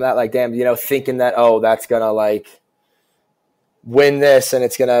after some of that, like, damn, thinking that, that's going to like win this and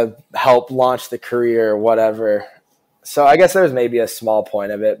it's going to help launch the career or whatever. So I guess there was maybe a small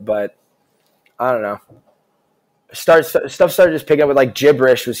point of it, but I don't know. Stuff started just picking up with like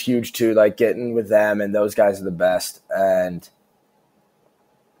Gibberish was huge too, like getting with them, and those guys are the best. And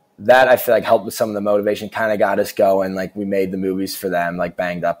that I feel like helped with some of the motivation, kind of got us going. Like we made the movies for them, like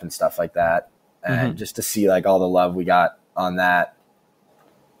Banged Up and stuff like that. And just to see like all the love we got on that,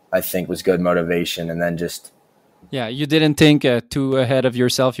 I think was good motivation. And then just, yeah, you didn't think too ahead of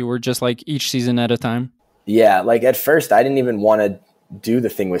yourself. You were just like each season at a time. Yeah. Like at first I didn't even want to do the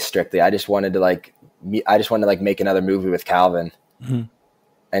thing with Strictly. I just wanted to make another movie with Calvin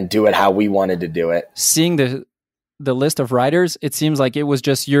and do it how we wanted to do it. Seeing the list of writers, it seems like it was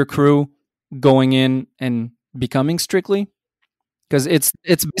just your crew going in and becoming Strictly, because it's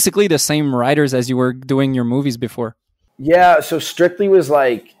basically the same writers as you were doing your movies before. Yeah, so Strictly was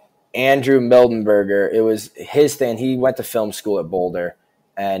like Andrew Mildenberger. It was his thing. He went to film school at Boulder,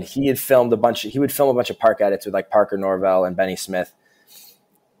 and he would film a bunch of park edits with like Parker Norvell and Benny Smith.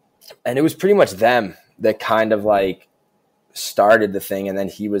 And it was pretty much them that kind of like started the thing. And then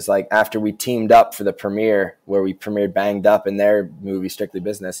he was like, after we teamed up for the premiere where we premiered Banged Up in their movie Strictly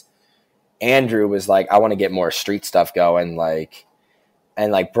Business, Andrew was like, I want to get more street stuff going,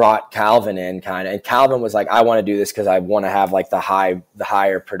 and brought Calvin in kind of. And Calvin was like, I want to do this because I want to have like the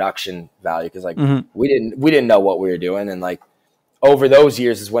higher production value, because like we didn't know what we were doing. And like over those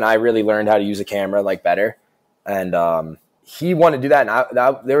years is when I really learned how to use a camera like better. And he wanted to do that.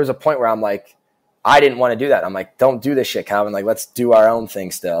 And there was a point where I'm like, I didn't want to do that. I'm like, don't do this shit, Calvin. Like, let's do our own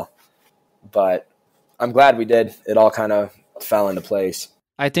thing still. But I'm glad we did. It all kind of fell into place.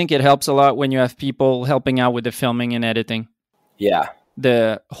 I think it helps a lot when you have people helping out with the filming and editing. Yeah.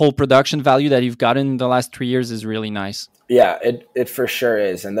 The whole production value that you've gotten in the last 3 years is really nice. Yeah, it for sure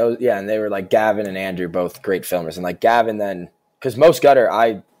is. And and they were like Gavin and Andrew, both great filmers. And like Gavin then, because most Gutter,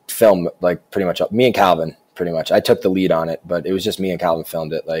 I film like pretty much me and Calvin, pretty much. I took the lead on it, but it was just me and Calvin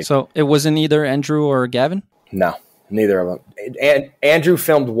filmed it. Like, so it wasn't either Andrew or Gavin? No, neither of them. And Andrew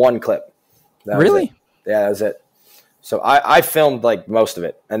filmed one clip. Really? Yeah, that was it. So I filmed like most of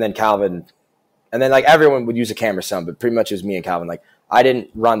it, and then Calvin, and then like everyone would use a camera some, but pretty much it was me and Calvin. Like I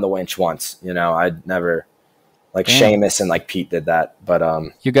didn't run the winch once, you know. I'd never like Seamus and like Pete did that, but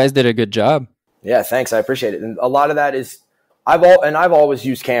you guys did a good job. Yeah, thanks. I appreciate it. And a lot of that is I've always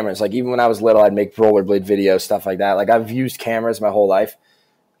used cameras. Like even when I was little, I'd make rollerblade videos, stuff like that. Like I've used cameras my whole life,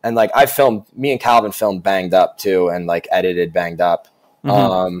 and like me and Calvin filmed Banged Up too, and like edited Banged Up.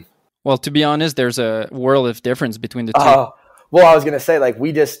 Mm-hmm. Well, to be honest, there's a world of difference between the two. Well, I was going to say, like,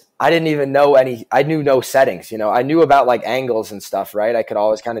 I didn't even know I knew no settings, you know. I knew about, like, angles and stuff, right? I could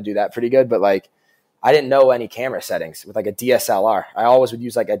always kind of do that pretty good, but, like, I didn't know any camera settings with, like, a DSLR. I always would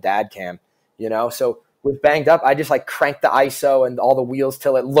use, like, a dad cam, you know. So with Banged Up, I just, like, cranked the ISO and all the wheels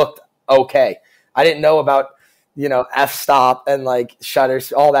till it looked okay. I didn't know about, you know, f-stop and, like,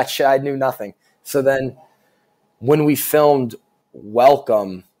 shutters, all that shit. I knew nothing. So then when we filmed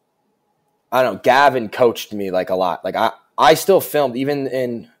Welcome, I don't know, Gavin coached me like a lot. Like I still filmed even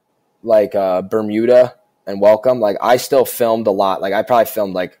in like Bermuda and Welcome. Like I still filmed a lot. Like I probably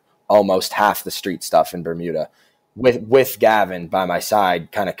filmed like almost half the street stuff in Bermuda with Gavin by my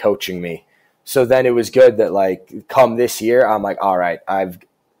side, kind of coaching me. So then it was good that like come this year, I'm like, all right, I've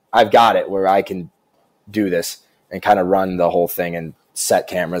got it where I can do this and kind of run the whole thing and set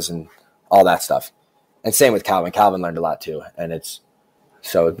cameras and all that stuff. And same with Calvin. Calvin learned a lot too, and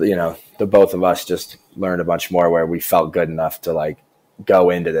so, you know, the both of us just learned a bunch more where we felt good enough to, like,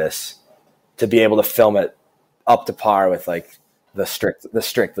 go into this, to be able to film it up to par with, like, the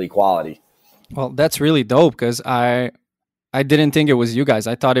strictly quality. Well, that's really dope because I didn't think it was you guys.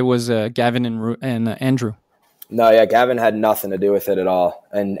 I thought it was Gavin and Andrew. No, yeah, Gavin had nothing to do with it at all.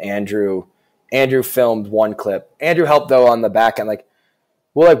 And Andrew filmed one clip. Andrew helped, though, on the back end. Like,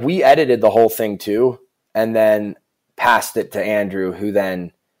 well, like, we edited the whole thing, too, and then passed it to Andrew, who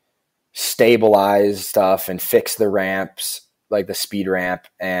then stabilized stuff and fixed the ramps, like the speed ramp,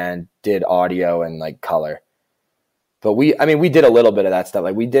 and did audio and like color. But we did a little bit of that stuff.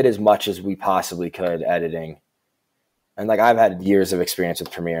 Like we did as much as we possibly could editing. And like I've had years of experience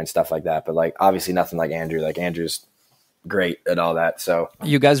with Premiere and stuff like that, but like obviously nothing like Andrew. Like Andrew's great at all that. So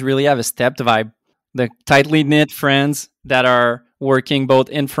you guys really have a stepped vibe. The tightly knit friends that are working both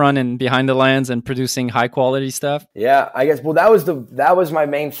in front and behind the lens and producing high quality stuff. Yeah, I guess. Well, that was my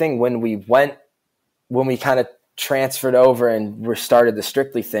main thing when we kind of transferred over and started the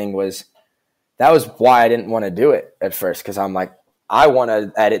Strictly thing. That was why I didn't want to do it at first, because I'm like, I want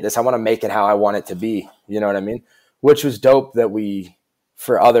to edit this. I want to make it how I want it to be. You know what I mean? Which was dope that we,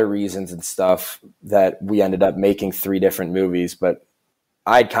 for other reasons and stuff, that we ended up making 3 different movies, but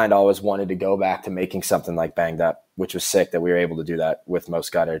I'd kind of always wanted to go back to making something like Banged Up, which was sick that we were able to do that with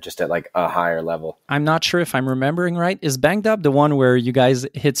Most Gutter, just at like a higher level. I'm not sure if I'm remembering right. Is Banged Up the one where you guys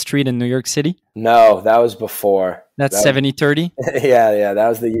hit street in New York City? No, that was before. That's 70-30? Yeah, that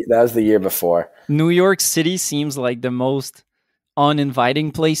was the year before. New York City seems like the most uninviting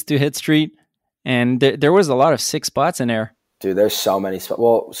place to hit street, and there was a lot of sick spots in there. Dude, there's so many spots.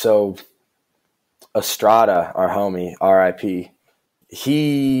 Well, so Estrada, our homie, RIP,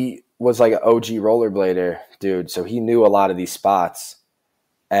 he was like an OG rollerblader, dude. So he knew a lot of these spots,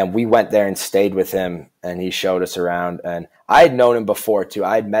 and we went there and stayed with him, and he showed us around. And I had known him before too.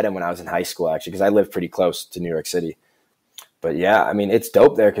 I had met him when I was in high school, actually, because I lived pretty close to New York City. But yeah, I mean, it's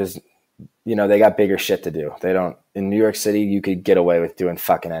dope there because, you know, they got bigger shit to do. They don't, in New York City, you could get away with doing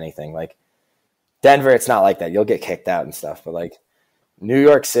fucking anything. Like Denver, it's not like that. You'll get kicked out and stuff. But like New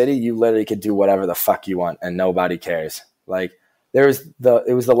York City, you literally could do whatever the fuck you want and nobody cares. Like, it was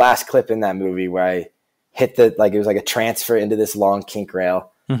the last clip in that movie where I hit it was like a transfer into this long kink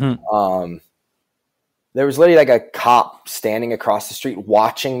rail. Mm-hmm. There was literally like a cop standing across the street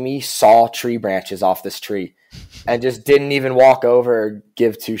watching me saw tree branches off this tree and just didn't even walk over or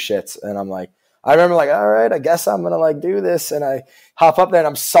give 2 shits. And I'm like, I remember like, all right, I guess I'm going to like do this. And I hop up there and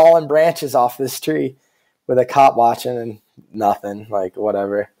I'm sawing branches off this tree with a cop watching and nothing, like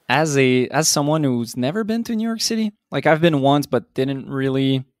whatever. As someone who's never been to New York City, like I've been once but didn't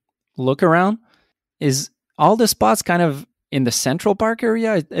really look around, is all the spots kind of in the Central Park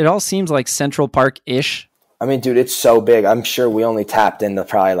area? It all seems like Central Park-ish. I mean, dude, it's so big. I'm sure we only tapped into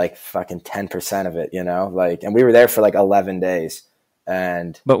probably like fucking 10% of it, you know? Like, and we were there for like 11 days.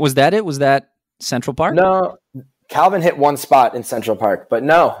 But was that it? Was that Central Park? No, Calvin hit one spot in Central Park, but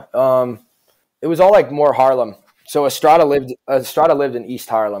no, it was all like more Harlem. So Estrada lived in East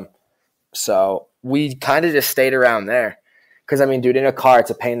Harlem. So we kind of just stayed around there. Because, I mean, dude, in a car, it's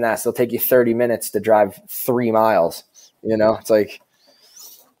a pain in the ass. It'll take you 30 minutes to drive 3 miles, you know? It's like...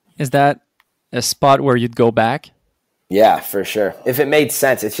 Is that a spot where you'd go back? Yeah, for sure. If it made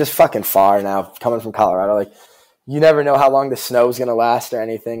sense. It's just fucking far now, coming from Colorado. Like, you never know how long the snow's going to last or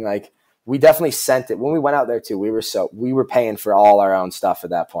anything. Like, we definitely sent it. When we went out there, too, we were paying for all our own stuff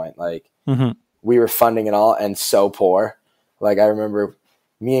at that point. Like, we were funding it all and so poor. Like, I remember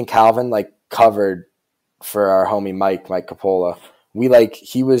me and Calvin, like, covered for our homie Mike Coppola.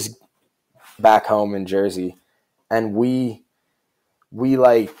 He was back home in Jersey, and we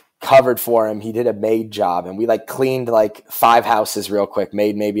like covered for him. He did a maid job, and we like cleaned like 5 houses real quick,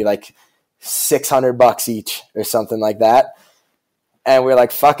 made maybe like $600 each or something like that. And we were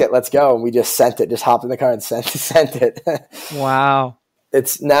like, fuck it, let's go. And we just sent it, just hopped in the car and sent it. Wow.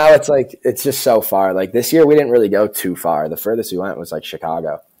 It's just so far. Like this year we didn't really go too far. The furthest we went was like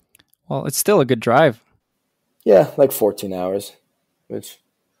Chicago. Well, it's still a good drive. Yeah, like 14 hours, which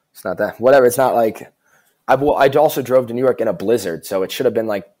it's not that. Whatever, it's not like I also drove to New York in a blizzard, so it should have been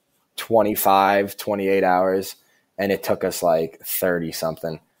like 25, 28 hours, and it took us like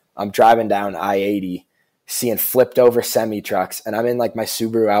 30-something. I'm driving down I-80, seeing flipped over semi-trucks, and I'm in like my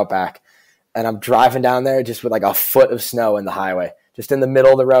Subaru Outback, and I'm driving down there just with like a foot of snow in the highway, just in the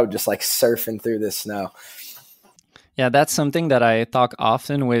middle of the road, just like surfing through this snow. Yeah, that's something that I talk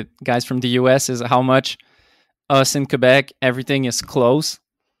often with guys from the US is how much us in Quebec, everything is close.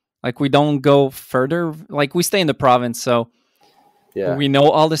 Like we don't go further. Like we stay in the province, so yeah, we know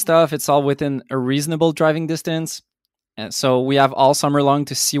all the stuff. It's all within a reasonable driving distance. And so we have all summer long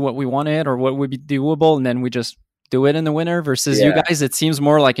to see what we wanted or what would be doable, and then we just do it in the winter. Versus you guys, it seems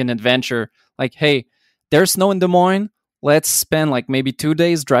more like an adventure. Like, hey, there's snow in Des Moines. Let's spend like maybe 2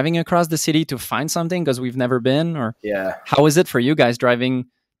 days driving across the city to find something because we've never been. Or how is it for you guys driving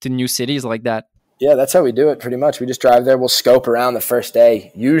to new cities like that? Yeah, that's how we do it pretty much. We just drive there. We'll scope around the first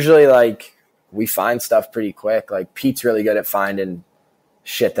day. Usually, like, we find stuff pretty quick. Like, Pete's really good at finding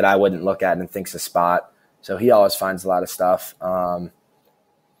shit that I wouldn't look at and thinks a spot. So he always finds a lot of stuff.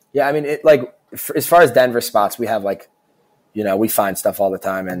 Yeah, I mean, as far as Denver spots, we have, like, you know, we find stuff all the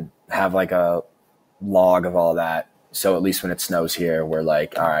time and have, like, a log of all that. So at least when it snows here, we're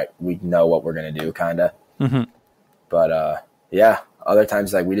like, all right, we know what we're going to do, kind of. Mm-hmm. But, yeah, other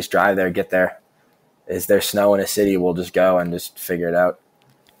times, like, we just drive there, get there. Is there snow in a city? We'll just go and just figure it out.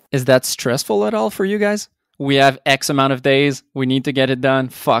 Is that stressful at all for you guys? We have X amount of days. We need to get it done.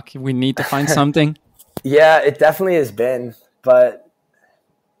 Fuck, we need to find something. Yeah, it definitely has been, but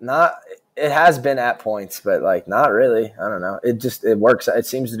not. It has been at points, but like not really. I don't know. It works. It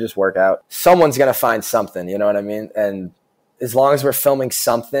seems to just work out. Someone's gonna find something. You know what I mean? And as long as we're filming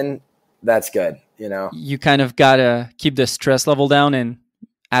something, that's good. You know. You kind of gotta keep the stress level down and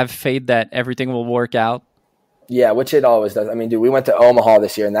have faith that everything will work out. Yeah, which it always does. I mean, dude, we went to Omaha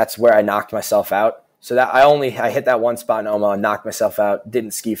this year, and that's where I knocked myself out. So that I hit that one spot in Omaha, knocked myself out,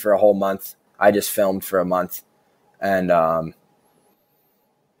 didn't ski for a whole month. I just filmed for a month. And,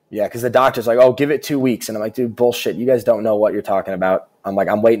 yeah, because the doctor's like, oh, give it 2 weeks. And I'm like, dude, bullshit. You guys don't know what you're talking about. I'm like,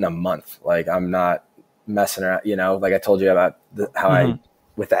 I'm waiting a month. Like, I'm not messing around. You know, like I told you about how I,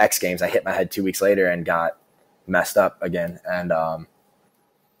 with the X Games, I hit my head 2 weeks later and got messed up again. And,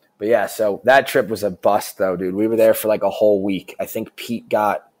 but yeah, so that trip was a bust though, dude. We were there for like a whole week. I think Pete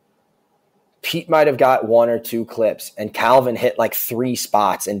might have got 1 or 2 clips, and Calvin hit like 3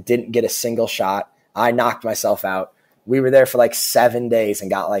 spots and didn't get a single shot. I knocked myself out. We were there for like 7 days and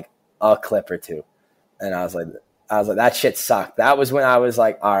got like a clip or 2. And I was like, that shit sucked. That was when I was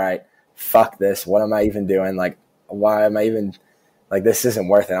like, all right, fuck this. What am I even doing? Like, why am I even like, this isn't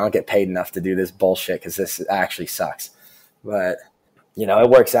worth it. I don't get paid enough to do this bullshit because this actually sucks. But you know, it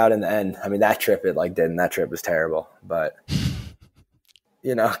works out in the end. I mean, that trip it like didn't. That trip was terrible. But,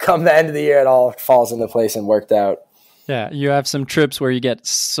 you know, come the end of the year, it all falls into place and worked out. Yeah, you have some trips where you get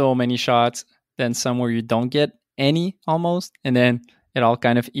so many shots, then some where you don't get any almost, and then it all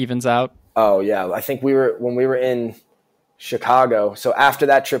kind of evens out. Oh, yeah. I think when we were in Chicago, so after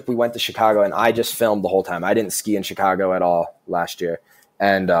that trip, we went to Chicago, and I just filmed the whole time. I didn't ski in Chicago at all last year.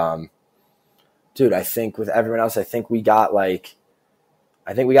 And, dude, I think with everyone else, I think we got like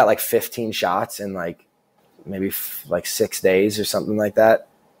 15 shots in like maybe like 6 days or something like that.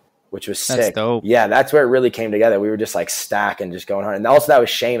 which was That's sick. dope. Yeah, that's where it really came together. We were just like stacking, just going hard. And also that was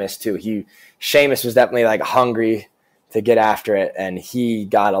Seamus too. Seamus was definitely like hungry to get after it, and he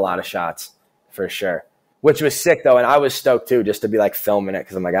got a lot of shots for sure, which was sick though. And I was stoked too, just to be like filming it,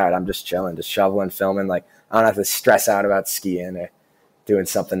 because I'm like, all right, I'm just chilling, just shoveling, filming. Like I don't have to stress out about skiing or doing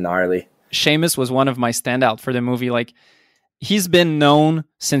something gnarly. Seamus was one of my standout for the movie. Like, he's been known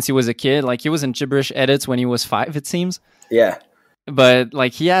since he was a kid. Like, he was in Gibberish Edits when he was 5, it seems. Yeah. But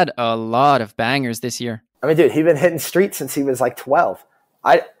like, he had a lot of bangers this year. I mean, dude, he'd been hitting streets since he was like 12.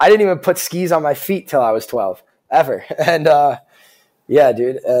 I didn't even put skis on my feet till I was 12, ever. And yeah,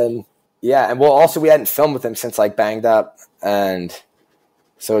 dude. And yeah, and well, also we hadn't filmed with him since like Banged Up. And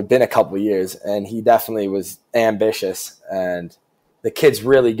so it'd been a couple of years, and he definitely was ambitious, and the kid's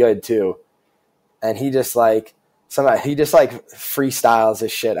really good too. And he just like freestyles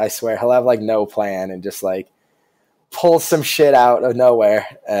his shit. I swear, he'll have like no plan and just like pull some shit out of nowhere.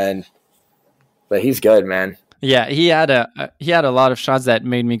 But he's good, man. Yeah, he had a lot of shots that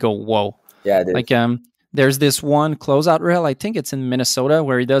made me go, whoa. Yeah, dude. Like there's this one closeout rail, I think it's in Minnesota,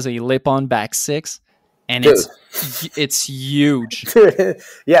 where he does a lip on back 6, and dude, it's huge. Dude,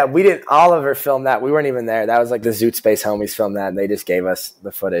 yeah, we didn't Oliver film that. We weren't even there. That was like the Zoot Space homies filmed that, and they just gave us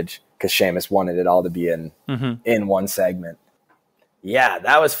the footage because Seamus wanted it all to be in one segment. Yeah,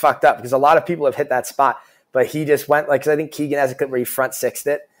 that was fucked up because a lot of people have hit that spot, but he just went like, because I think Keegan has a clip where he front sixed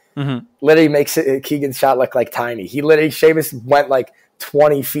it. Literally makes Keegan's shot look like tiny. Seamus went like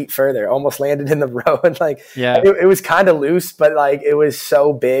 20 feet further, almost landed in the road. Like, yeah, it was kind of loose, but like it was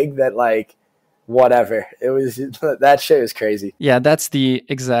so big that like whatever. It was, that shit was crazy. Yeah, that's the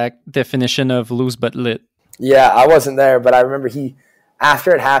exact definition of loose but lit. Yeah, I wasn't there, but I remember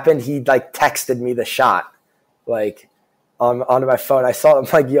after it happened, he like texted me the shot like onto my phone. I saw it. I'm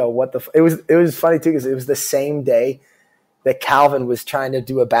like, yo, what the? It was funny too because it was the same day that Calvin was trying to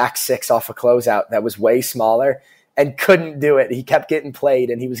do a back 6 off a closeout that was way smaller and couldn't do it. He kept getting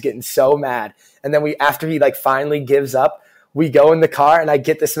played and he was getting so mad. And then after he like finally gives up, we go in the car and I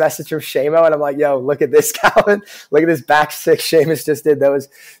get this message from Shamo and I'm like, yo, look at this, Calvin. Look at this back 6 Seamus just did. That was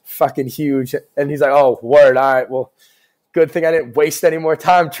fucking huge. And he's like, oh, word. All right. Well, good thing I didn't waste any more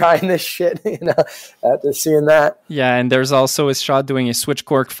time trying this shit, after seeing that. Yeah. And there's also a shot doing a switch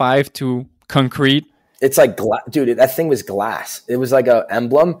cork 5 to concrete. It's like, dude, that thing was glass. It was like a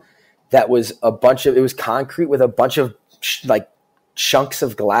emblem that was it was concrete with a bunch of like chunks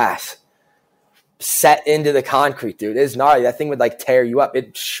of glass set into the concrete, dude. It's gnarly. That thing would like tear you up.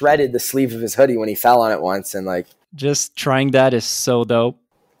 It shredded the sleeve of his hoodie when he fell on it once. And like, just trying that is so dope.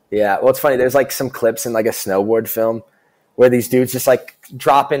 Yeah. Well, it's funny. There's like some clips in like a snowboard film where these dudes just like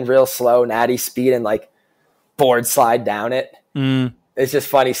drop in real slow, natty speed and like board slide down it. It's just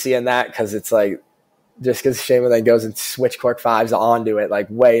funny seeing that because it's like, just because Shamo then goes and switch cork 5s onto it, like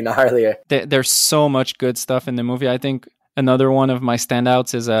way gnarlier. There's so much good stuff in the movie. I think another one of my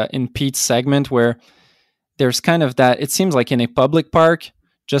standouts is in Pete's segment where there's kind of that, it seems like in a public park,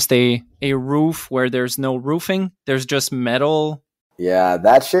 just a roof where there's no roofing. There's just metal. Yeah,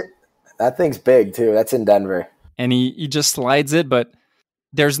 that thing's big too. That's in Denver. And he just slides it, but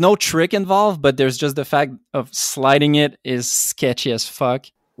there's no trick involved, but there's just the fact of sliding it is sketchy as fuck.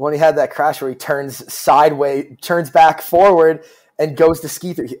 When he had that crash where he turns sideways, turns back forward, and goes to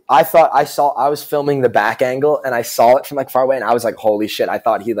ski through. I was filming the back angle, and I saw it from like far away, and I was like, holy shit, I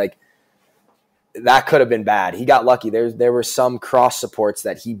thought that could have been bad. He got lucky. There were some cross supports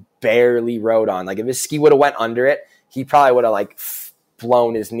that he barely rode on. Like if his ski would have went under it, he probably would have like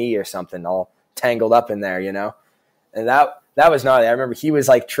blown his knee or something, all tangled up in there, And that was gnarly. I remember he was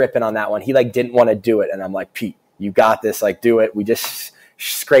like tripping on that one. He like didn't want to do it, and I'm like, Pete, you got this. Like, do it. We just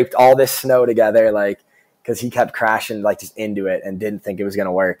scraped all this snow together, like, because he kept crashing like just into it and didn't think it was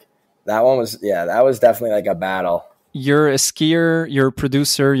gonna work. That was definitely like a battle. You're a skier, you're a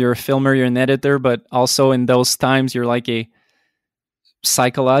producer, you're a filmer, you're an editor, but also in those times you're like a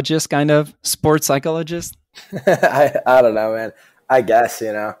psychologist, kind of sports psychologist. I don't know, man. I guess,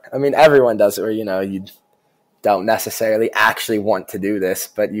 I mean, everyone does it where, you don't necessarily actually want to do this,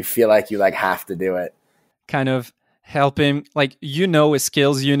 but you feel like you like have to do it. Kind of help him, like, his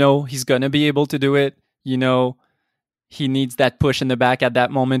skills, he's gonna be able to do it, he needs that push in the back at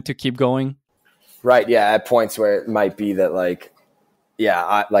that moment to keep going. Right, yeah, at points where it might be that like,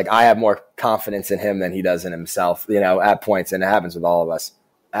 yeah, I have more confidence in him than he does in himself, at points, and it happens with all of us.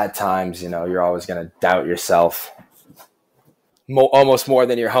 At times, you're always going to doubt yourself almost more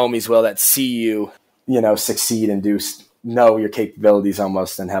than your homies will that see you, succeed and know your capabilities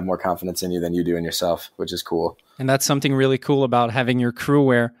almost and have more confidence in you than you do in yourself, which is cool. And that's something really cool about having your crew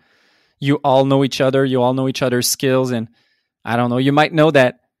where you all know each other, you all know each other's skills. And I don't know, you might know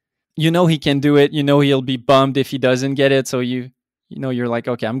that he can do it. He'll be bummed if he doesn't get it. So you're like,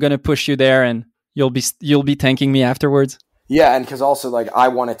 okay, I'm gonna push you there, and you'll be thanking me afterwards. Yeah, and because also like I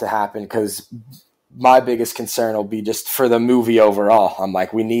want it to happen because my biggest concern will be just for the movie overall. I'm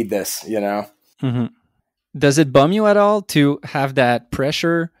like, we need this, Mm-hmm. Does it bum you at all to have that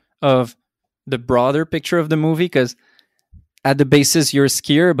pressure of the broader picture of the movie? Because at the basis you're a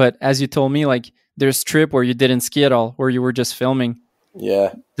skier, but as you told me, like there's trip where you didn't ski at all, where you were just filming.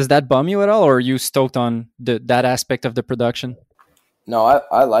 Yeah. Does that bum you at all, or are you stoked on that aspect of the production? No,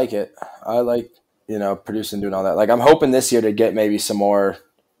 I like it. I like, producing, doing all that. Like I'm hoping this year to get maybe some more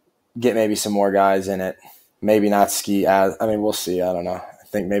guys in it. Maybe not ski as, I mean, we'll see. I don't know. I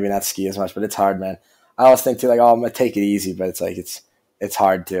think maybe not ski as much, but it's hard, man. I always think too, like, oh, I'm going to take it easy, but it's like, it's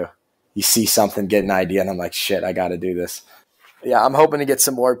hard to. You see something, get an idea, and I'm like, shit, I got to do this. Yeah, I'm hoping to get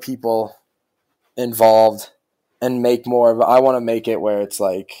some more people involved and make more of, I want to make it where it's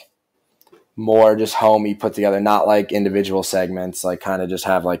like more just homey put together, not like individual segments, like kind of just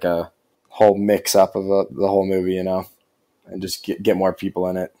have like a whole mix up of the whole movie, and just get more people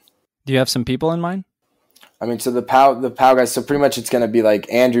in it. Do you have some people in mind? I mean, so the POW guys, so pretty much it's going to be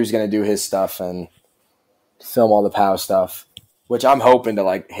like Andrew's going to do his stuff and film all the POW stuff, which I'm hoping to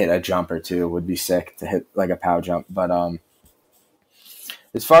like hit a jump or two. Would be sick to hit like a POW jump. But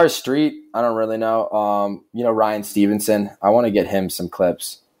as far as street, I don't really know. Ryan Stevenson, I want to get him some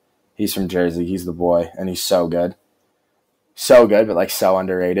clips. He's from Jersey. He's the boy, and he's so good. So good, but like so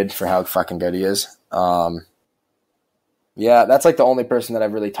underrated for how fucking good he is. Yeah, that's like the only person that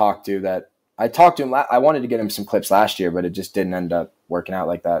I've really talked to that I talked to him. I wanted to get him some clips last year, but it just didn't end up working out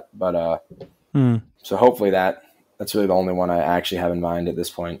like that. But so hopefully that's really the only one I actually have in mind at this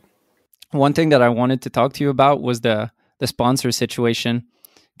point. One thing that I wanted to talk to you about was the sponsor situation,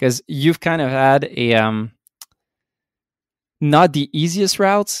 because you've kind of had a not the easiest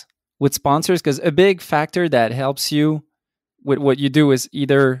routes with sponsors, because a big factor that helps you with what you do is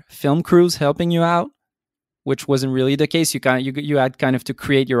either film crews helping you out, which wasn't really the case. You had kind of to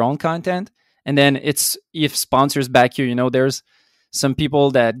create your own content. And then it's if sponsors back you, there's some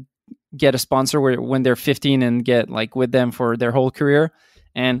people that get a sponsor when they're 15 and get like with them for their whole career.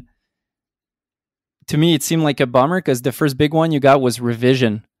 And to me, it seemed like a bummer because the first big one you got was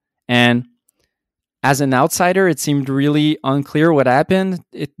Revision. And as an outsider, it seemed really unclear what happened.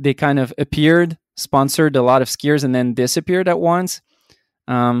 They kind of appeared, sponsored a lot of skiers, and then disappeared at once.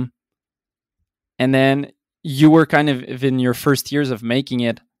 And then you were kind of in your first years of making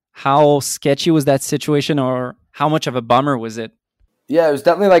it. How sketchy was that situation, or how much of a bummer was it? Yeah, it was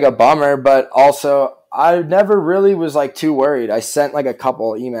definitely like a bummer, but also I never really was like too worried. I sent like a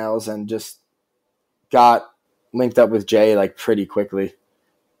couple emails and just got linked up with Jay like pretty quickly,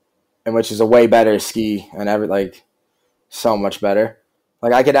 and which is a way better ski and like so much better.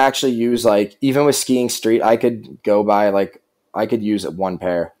 Like I could actually use like, even with skiing street, I could go by like, I could use one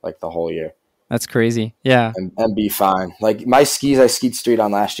pair like the whole year. That's crazy. Yeah. And be fine. Like my skis I skied street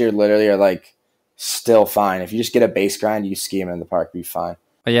on last year literally are like still fine. If you just get a base grind, you ski them in the park, be fine.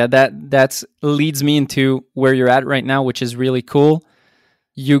 But yeah, that leads me into where you're at right now, which is really cool.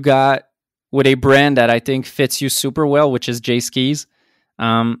 You got with a brand that I think fits you super well, which is J Skis.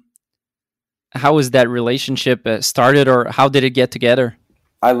 How was that relationship started, or how did it get together?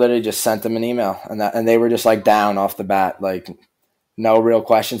 I literally just sent them an email, and they were just like down off the bat, like no real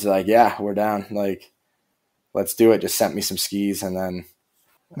questions. They're like, yeah, we're down. Like, let's do it. Just sent me some skis, and then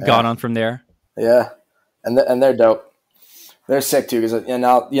gone on from there. Yeah, and they're dope. They're sick too, because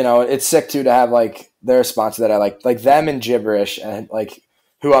it's sick too to have like they're a sponsor that I like them and Gibberish, and like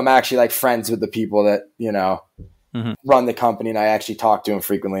who I'm actually like friends with the people that run the company, and I actually talk to them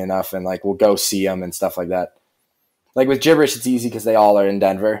frequently enough, and like we'll go see them and stuff like that. Like with Gibberish, it's easy because they all are in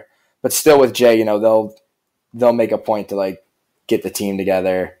Denver, but still with Jay, they'll make a point to like get the team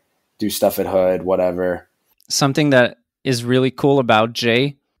together, do stuff at Hood, whatever. Something that is really cool about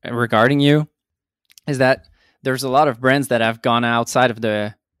Jay regarding you is that there's a lot of brands that have gone outside of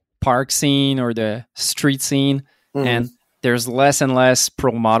the park scene or the street scene, and there's less and less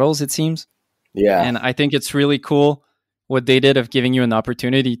pro models, it seems. Yeah. And I think it's really cool what they did of giving you an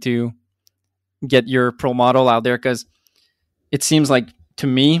opportunity to get your pro model out there, because it seems like, to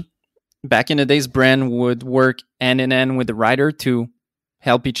me, back in the days, brand would work hand in hand with the rider to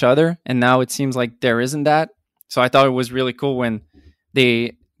help each other, and now it seems like there isn't that. So I thought it was really cool when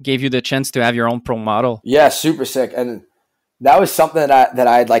they gave you the chance to have your own pro model. Yeah, super sick. And that was something that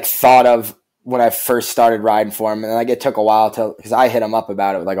I had like thought of when I first started riding for him, and like it took a while because I hit him up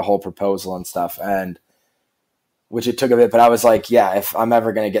about it with like a whole proposal and stuff, and which it took a bit. But I was like, yeah, if I'm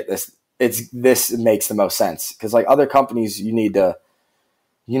ever gonna get this, this makes the most sense, because like other companies, you need to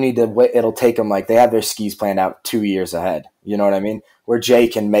you need to wait. It'll take them like they have their skis planned out 2 years ahead. You know what I mean? Where Jay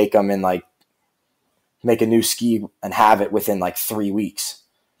can make them in like make a new ski and have it within like 3 weeks.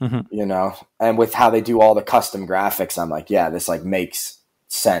 Mm-hmm. You know, and with how they do all the custom graphics, I'm like, yeah, this like makes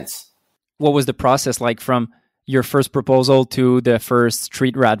sense. What was the process like from your first proposal to the first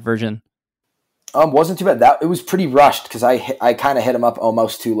Street Rat version? Wasn't too bad. That it was pretty rushed because I kind of hit them up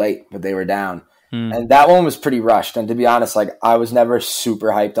almost too late, but they were down, and that one was pretty rushed. And to be honest, like I was never super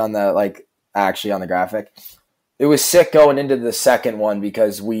hyped on the like actually on the graphic. It was sick going into the second one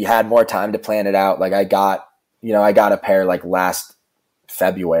because we had more time to plan it out. Like I got a pair like last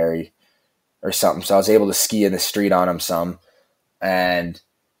February or something, so I was able to ski in the street on them some, and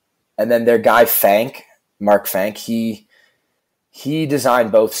then their guy Mark Fank, he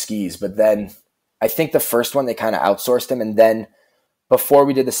designed both skis, but then I think the first one they kind of outsourced him, and then before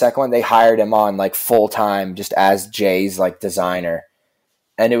we did the second one, they hired him on like full time just as Jay's like designer,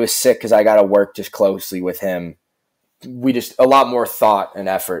 and it was sick because I got to work just closely with him. We just a lot more thought and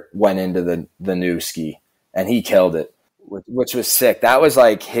effort went into the new ski, and he killed it, which was sick. That was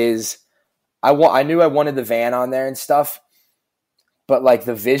like his. I knew I wanted the van on there and stuff, but like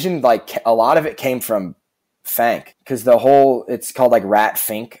the vision, like a lot of it came from Fank, because it's called like Rat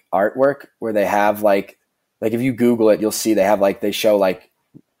Fink artwork, where they have like if you Google it, you'll see they show like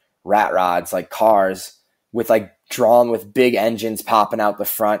rat rods, like cars with like drawn with big engines popping out the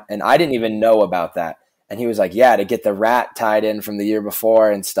front. And I didn't even know about that. And he was like, yeah, to get the rat tied in from the year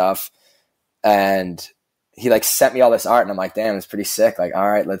before and stuff. And he like sent me all this art, and I'm like, damn, it's pretty sick. Like, all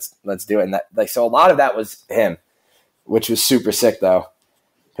right, let's do it. And that like, so a lot of that was him, which was super sick though,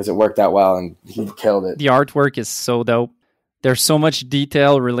 because it worked out well and he killed it. The artwork is so dope. There's so much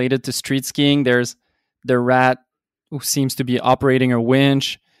detail related to street skiing. There's the rat who seems to be operating a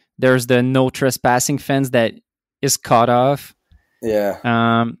winch. There's the no trespassing fence that is cut off.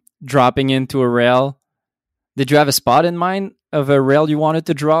 Yeah. Dropping into a rail. Did you have a spot in mind of a rail you wanted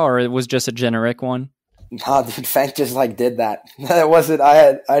to draw, or it was just a generic one? Nah, dude, Fank just like did that. That wasn't,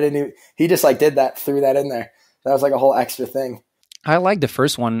 he just like did that, threw that in there. That was like a whole extra thing. I like the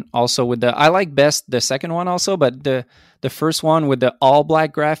first one also I like best the second one also, but the first one with the all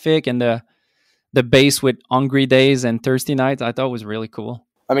black graphic and the base with Hungry Days and Thirsty Nights, I thought was really cool.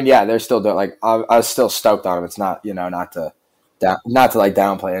 I mean, yeah, they're still doing like, I was still stoked on them. It's not, not to like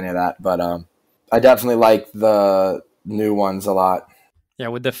downplay any of that, but I definitely like the new ones a lot. Yeah,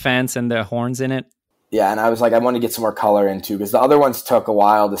 with the fence and the horns in it. Yeah, and I was like, I want to get some more color into, because the other ones took a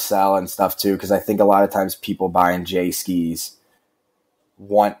while to sell and stuff too, because I think a lot of times people buying J skis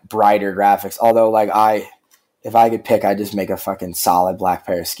want brighter graphics. Although, like, if I could pick, I'd just make a fucking solid black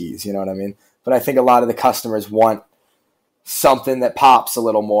pair of skis. You know what I mean? But I think a lot of the customers want something that pops a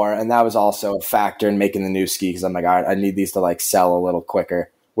little more, and that was also a factor in making the new ski, because I'm like, all right, I need these to like sell a little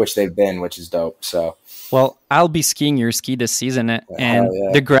quicker, which they've been, which is dope. So, well, I'll be skiing your ski this season, and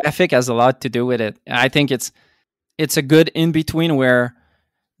the graphic has a lot to do with it. I think it's a good in between where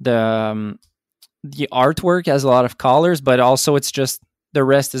the artwork has a lot of colors, but also it's just the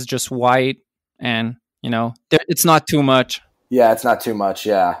rest is just white, and it's not too much. Yeah, it's not too much.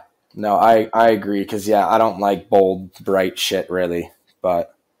 Yeah. No, I agree, because, yeah, I don't like bold, bright shit, really.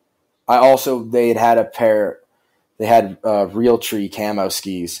 But they had Realtree camo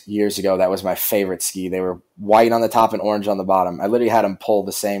skis years ago. That was my favorite ski. They were white on the top and orange on the bottom. I literally had them pull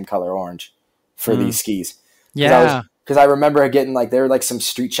the same color orange for these skis. Yeah. Because I remember getting, like, there were, like, some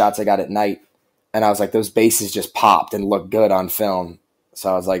street shots I got at night, and I was like, those bases just popped and looked good on film.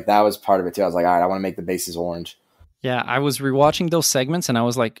 So I was like, that was part of it, too. I was like, all right, I want to make the bases orange. Yeah, I was rewatching those segments, and I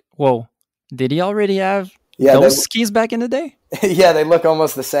was like, whoa, did he already have those skis back in the day? Yeah, they look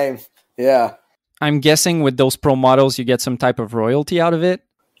almost the same. Yeah. I'm guessing with those pro models, you get some type of royalty out of it.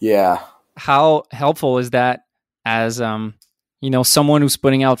 Yeah. How helpful is that as, someone who's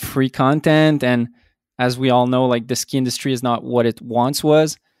putting out free content? And as we all know, like, the ski industry is not what it once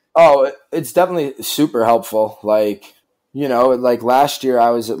was. Oh, it's definitely super helpful. Like, like last year I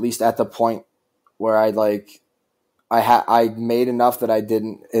was at least at the point where I made enough that I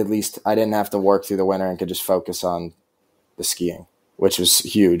didn't have to work through the winter and could just focus on the skiing, which was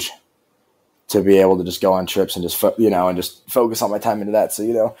huge, to be able to just go on trips and just, and just focus all my time into that.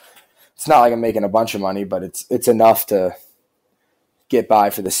 So, it's not like I'm making a bunch of money, but it's enough to get by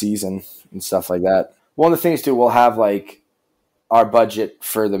for the season and stuff like that. One of the things too, we'll have like our budget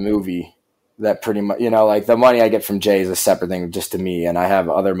for the movie that pretty much, like the money I get from Jay is a separate thing just to me. And I have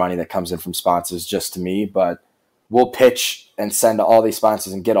other money that comes in from sponsors just to me, but we'll pitch and send to all these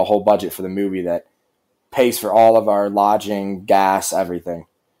sponsors and get a whole budget for the movie that pays for all of our lodging, gas, everything.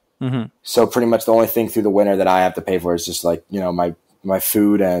 Mm-hmm. So pretty much the only thing through the winter that I have to pay for is just like, my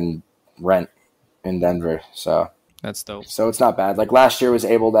food and rent in Denver. So That's dope. So it's not bad. Like last year was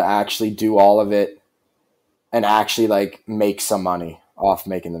able to actually do all of it and actually like make some money off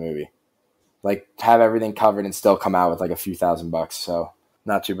making the movie. Like have everything covered and still come out with like a few $1,000. So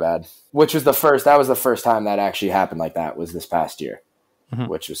not too bad. That was the first time that actually happened like that was this past year,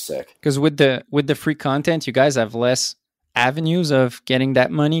 which was sick. Because with the free content, you guys have less avenues of getting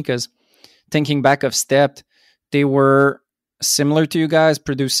that money. Because thinking back of Stepped, they were similar to you guys,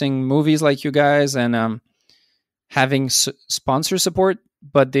 producing movies like you guys and having sponsor support,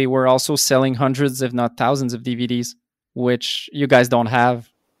 but they were also selling hundreds, if not thousands of DVDs, which you guys don't have.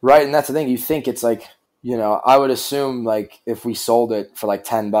 Right. And that's the thing. You think it's like, you know, I would assume like if we sold it for like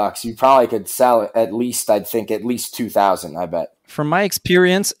 $10, you probably could sell it at least 2,000, I bet. From my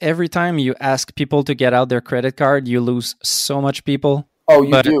experience, every time you ask people to get out their credit card, you lose so much people. Oh,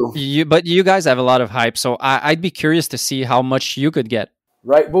 you do. But you guys have a lot of hype, so I'd be curious to see how much you could get.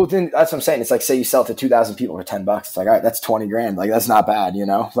 Right. Well, then that's what I'm saying. It's like, say you sell it to 2,000 people for $10. It's like, all right, that's 20 grand. Like, that's not bad, you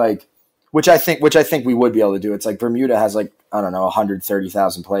know, like, which I think we would be able to do. It's like Bermuda has like, I don't know,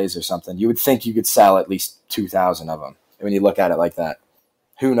 130,000 plays or something. You would think you could sell at least 2,000 of them when you look at it like that.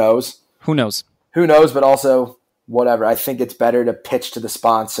 Who knows? But also whatever. I think it's better to pitch to the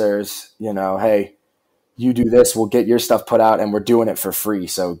sponsors, you know, hey, you do this, we'll get your stuff put out and we're doing it for free.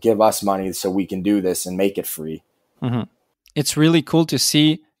 So give us money so we can do this and make it free. Mm-hmm. It's really cool to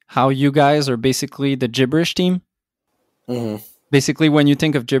see how you guys are basically the gibberish team. Mm-hmm. Basically, when you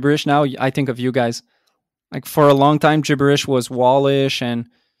think of gibberish now, I think of you guys. Like for a long time, gibberish was Wallish and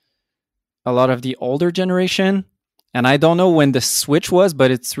a lot of the older generation. And I don't know when the switch was,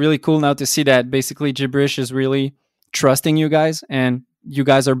 but it's really cool now to see that basically gibberish is really trusting you guys and you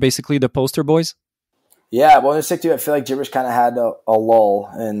guys are basically the poster boys. Yeah, well, it's sick too. I feel like gibberish kind of had a lull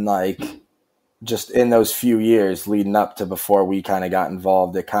in like just in those few years leading up to before we kind of got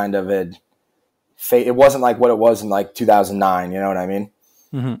involved. It kind of it wasn't like what it was in like 2009. You know what I mean?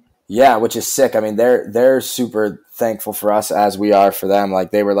 Mm-hmm. Yeah, which is sick. I mean, they're super thankful for us as we are for them.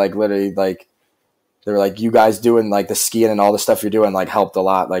 Like they were like literally like they were like, you guys doing like the skiing and all the stuff you're doing like helped a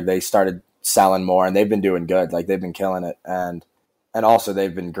lot. Like they started selling more and they've been doing good. Like they've been killing it and also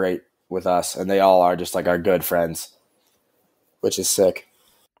they've been great with us and they all are just like our good friends, which is sick.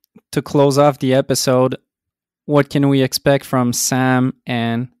 To close off the episode, what can we expect from Sam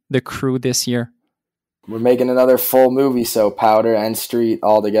and the crew this year? We're making another full movie, so Powder and Street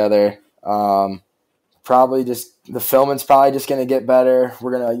all together. Probably just the filming's probably just gonna get better.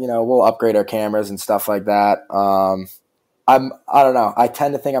 We're gonna, you know, we'll upgrade our cameras and stuff like that. I don't know. I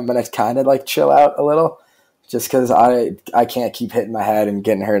tend to think I'm gonna kind of like chill out a little, just because I can't keep hitting my head and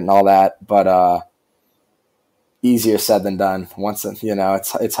getting hurt and all that. But easier said than done. Once you know,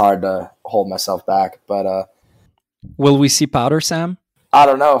 it's hard to hold myself back. But will we see Powder, Sam? I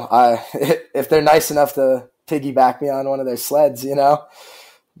don't know. If they're nice enough to piggyback me on one of their sleds, you know.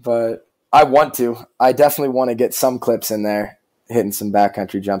 But I want to. I definitely want to get some clips in there. Hitting some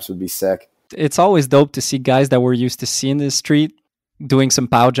backcountry jumps would be sick. It's always dope to see guys that we're used to seeing in the street doing some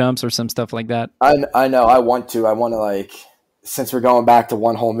pow jumps or some stuff like that. I know. I want to. I want to, like, since we're going back to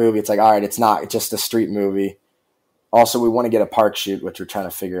one whole movie, it's like, all right, it's not just a street movie. Also, we want to get a park shoot, which we're trying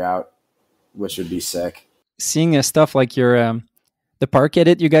to figure out, which would be sick. Seeing stuff like your the park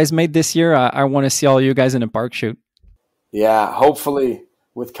edit you guys made this year, I want to see all you guys in a park shoot. Yeah, hopefully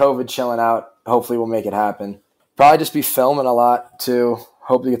with COVID chilling out, hopefully we'll make it happen. Probably just be filming a lot too.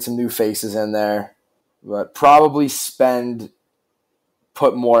 Hope to get some new faces in there, but probably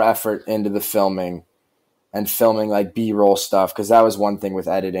put more effort into the filming and filming like B-roll stuff, because that was one thing with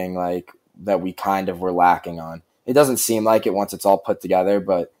editing like that we kind of were lacking on. It doesn't seem like it once it's all put together,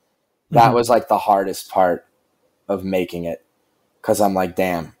 but that was like the hardest part of making it, because I'm like,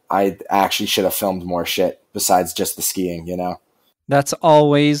 damn, I actually should have filmed more shit besides just the skiing, you know? That's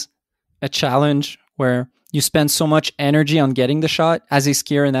always a challenge where you spend so much energy on getting the shot as a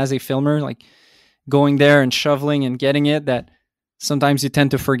skier and as a filmer, like going there and shoveling and getting it, that sometimes you tend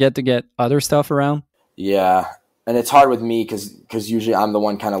to forget to get other stuff around. Yeah. And it's hard with me because usually I'm the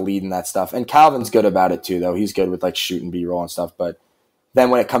one kind of leading that stuff. And Calvin's good about it too, though. He's good with like shooting B-roll and stuff. But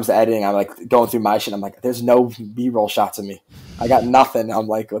then when it comes to editing, I'm like going through my shit. I'm like, there's no B-roll shots of me. I got nothing. I'm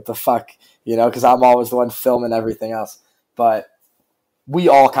like, what the fuck? You know, because I'm always the one filming everything else. But we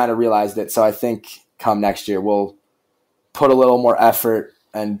all kind of realized it. So I think come next year, we'll put a little more effort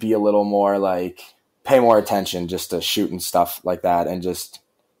and be a little more like, pay more attention just to shooting stuff like that and just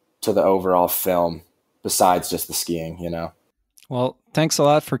to the overall film besides just the skiing, you know? Well, thanks a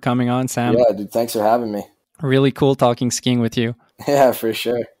lot for coming on, Sam. Yeah, dude, thanks for having me. Really cool talking skiing with you. Yeah, for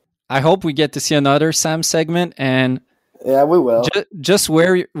sure. I hope we get to see another Sam segment, and Yeah, we will. Just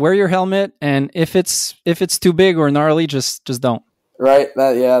wear your helmet, and if it's too big or gnarly, just don't. Right.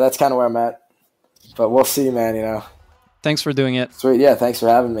 That's kind of where I'm at. But we'll see, man. You know. Thanks for doing it. Sweet. Yeah. Thanks for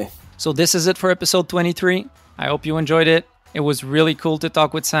having me. So this is it for episode 23. I hope you enjoyed it. It was really cool to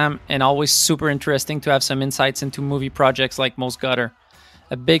talk with Sam, and always super interesting to have some insights into movie projects like Most Gutter.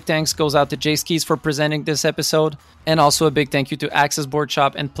 A big thanks goes out to Jay Skis for presenting this episode, and also a big thank you to Access Board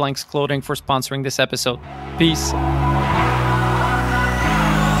Shop and Planks Clothing for sponsoring this episode. Peace.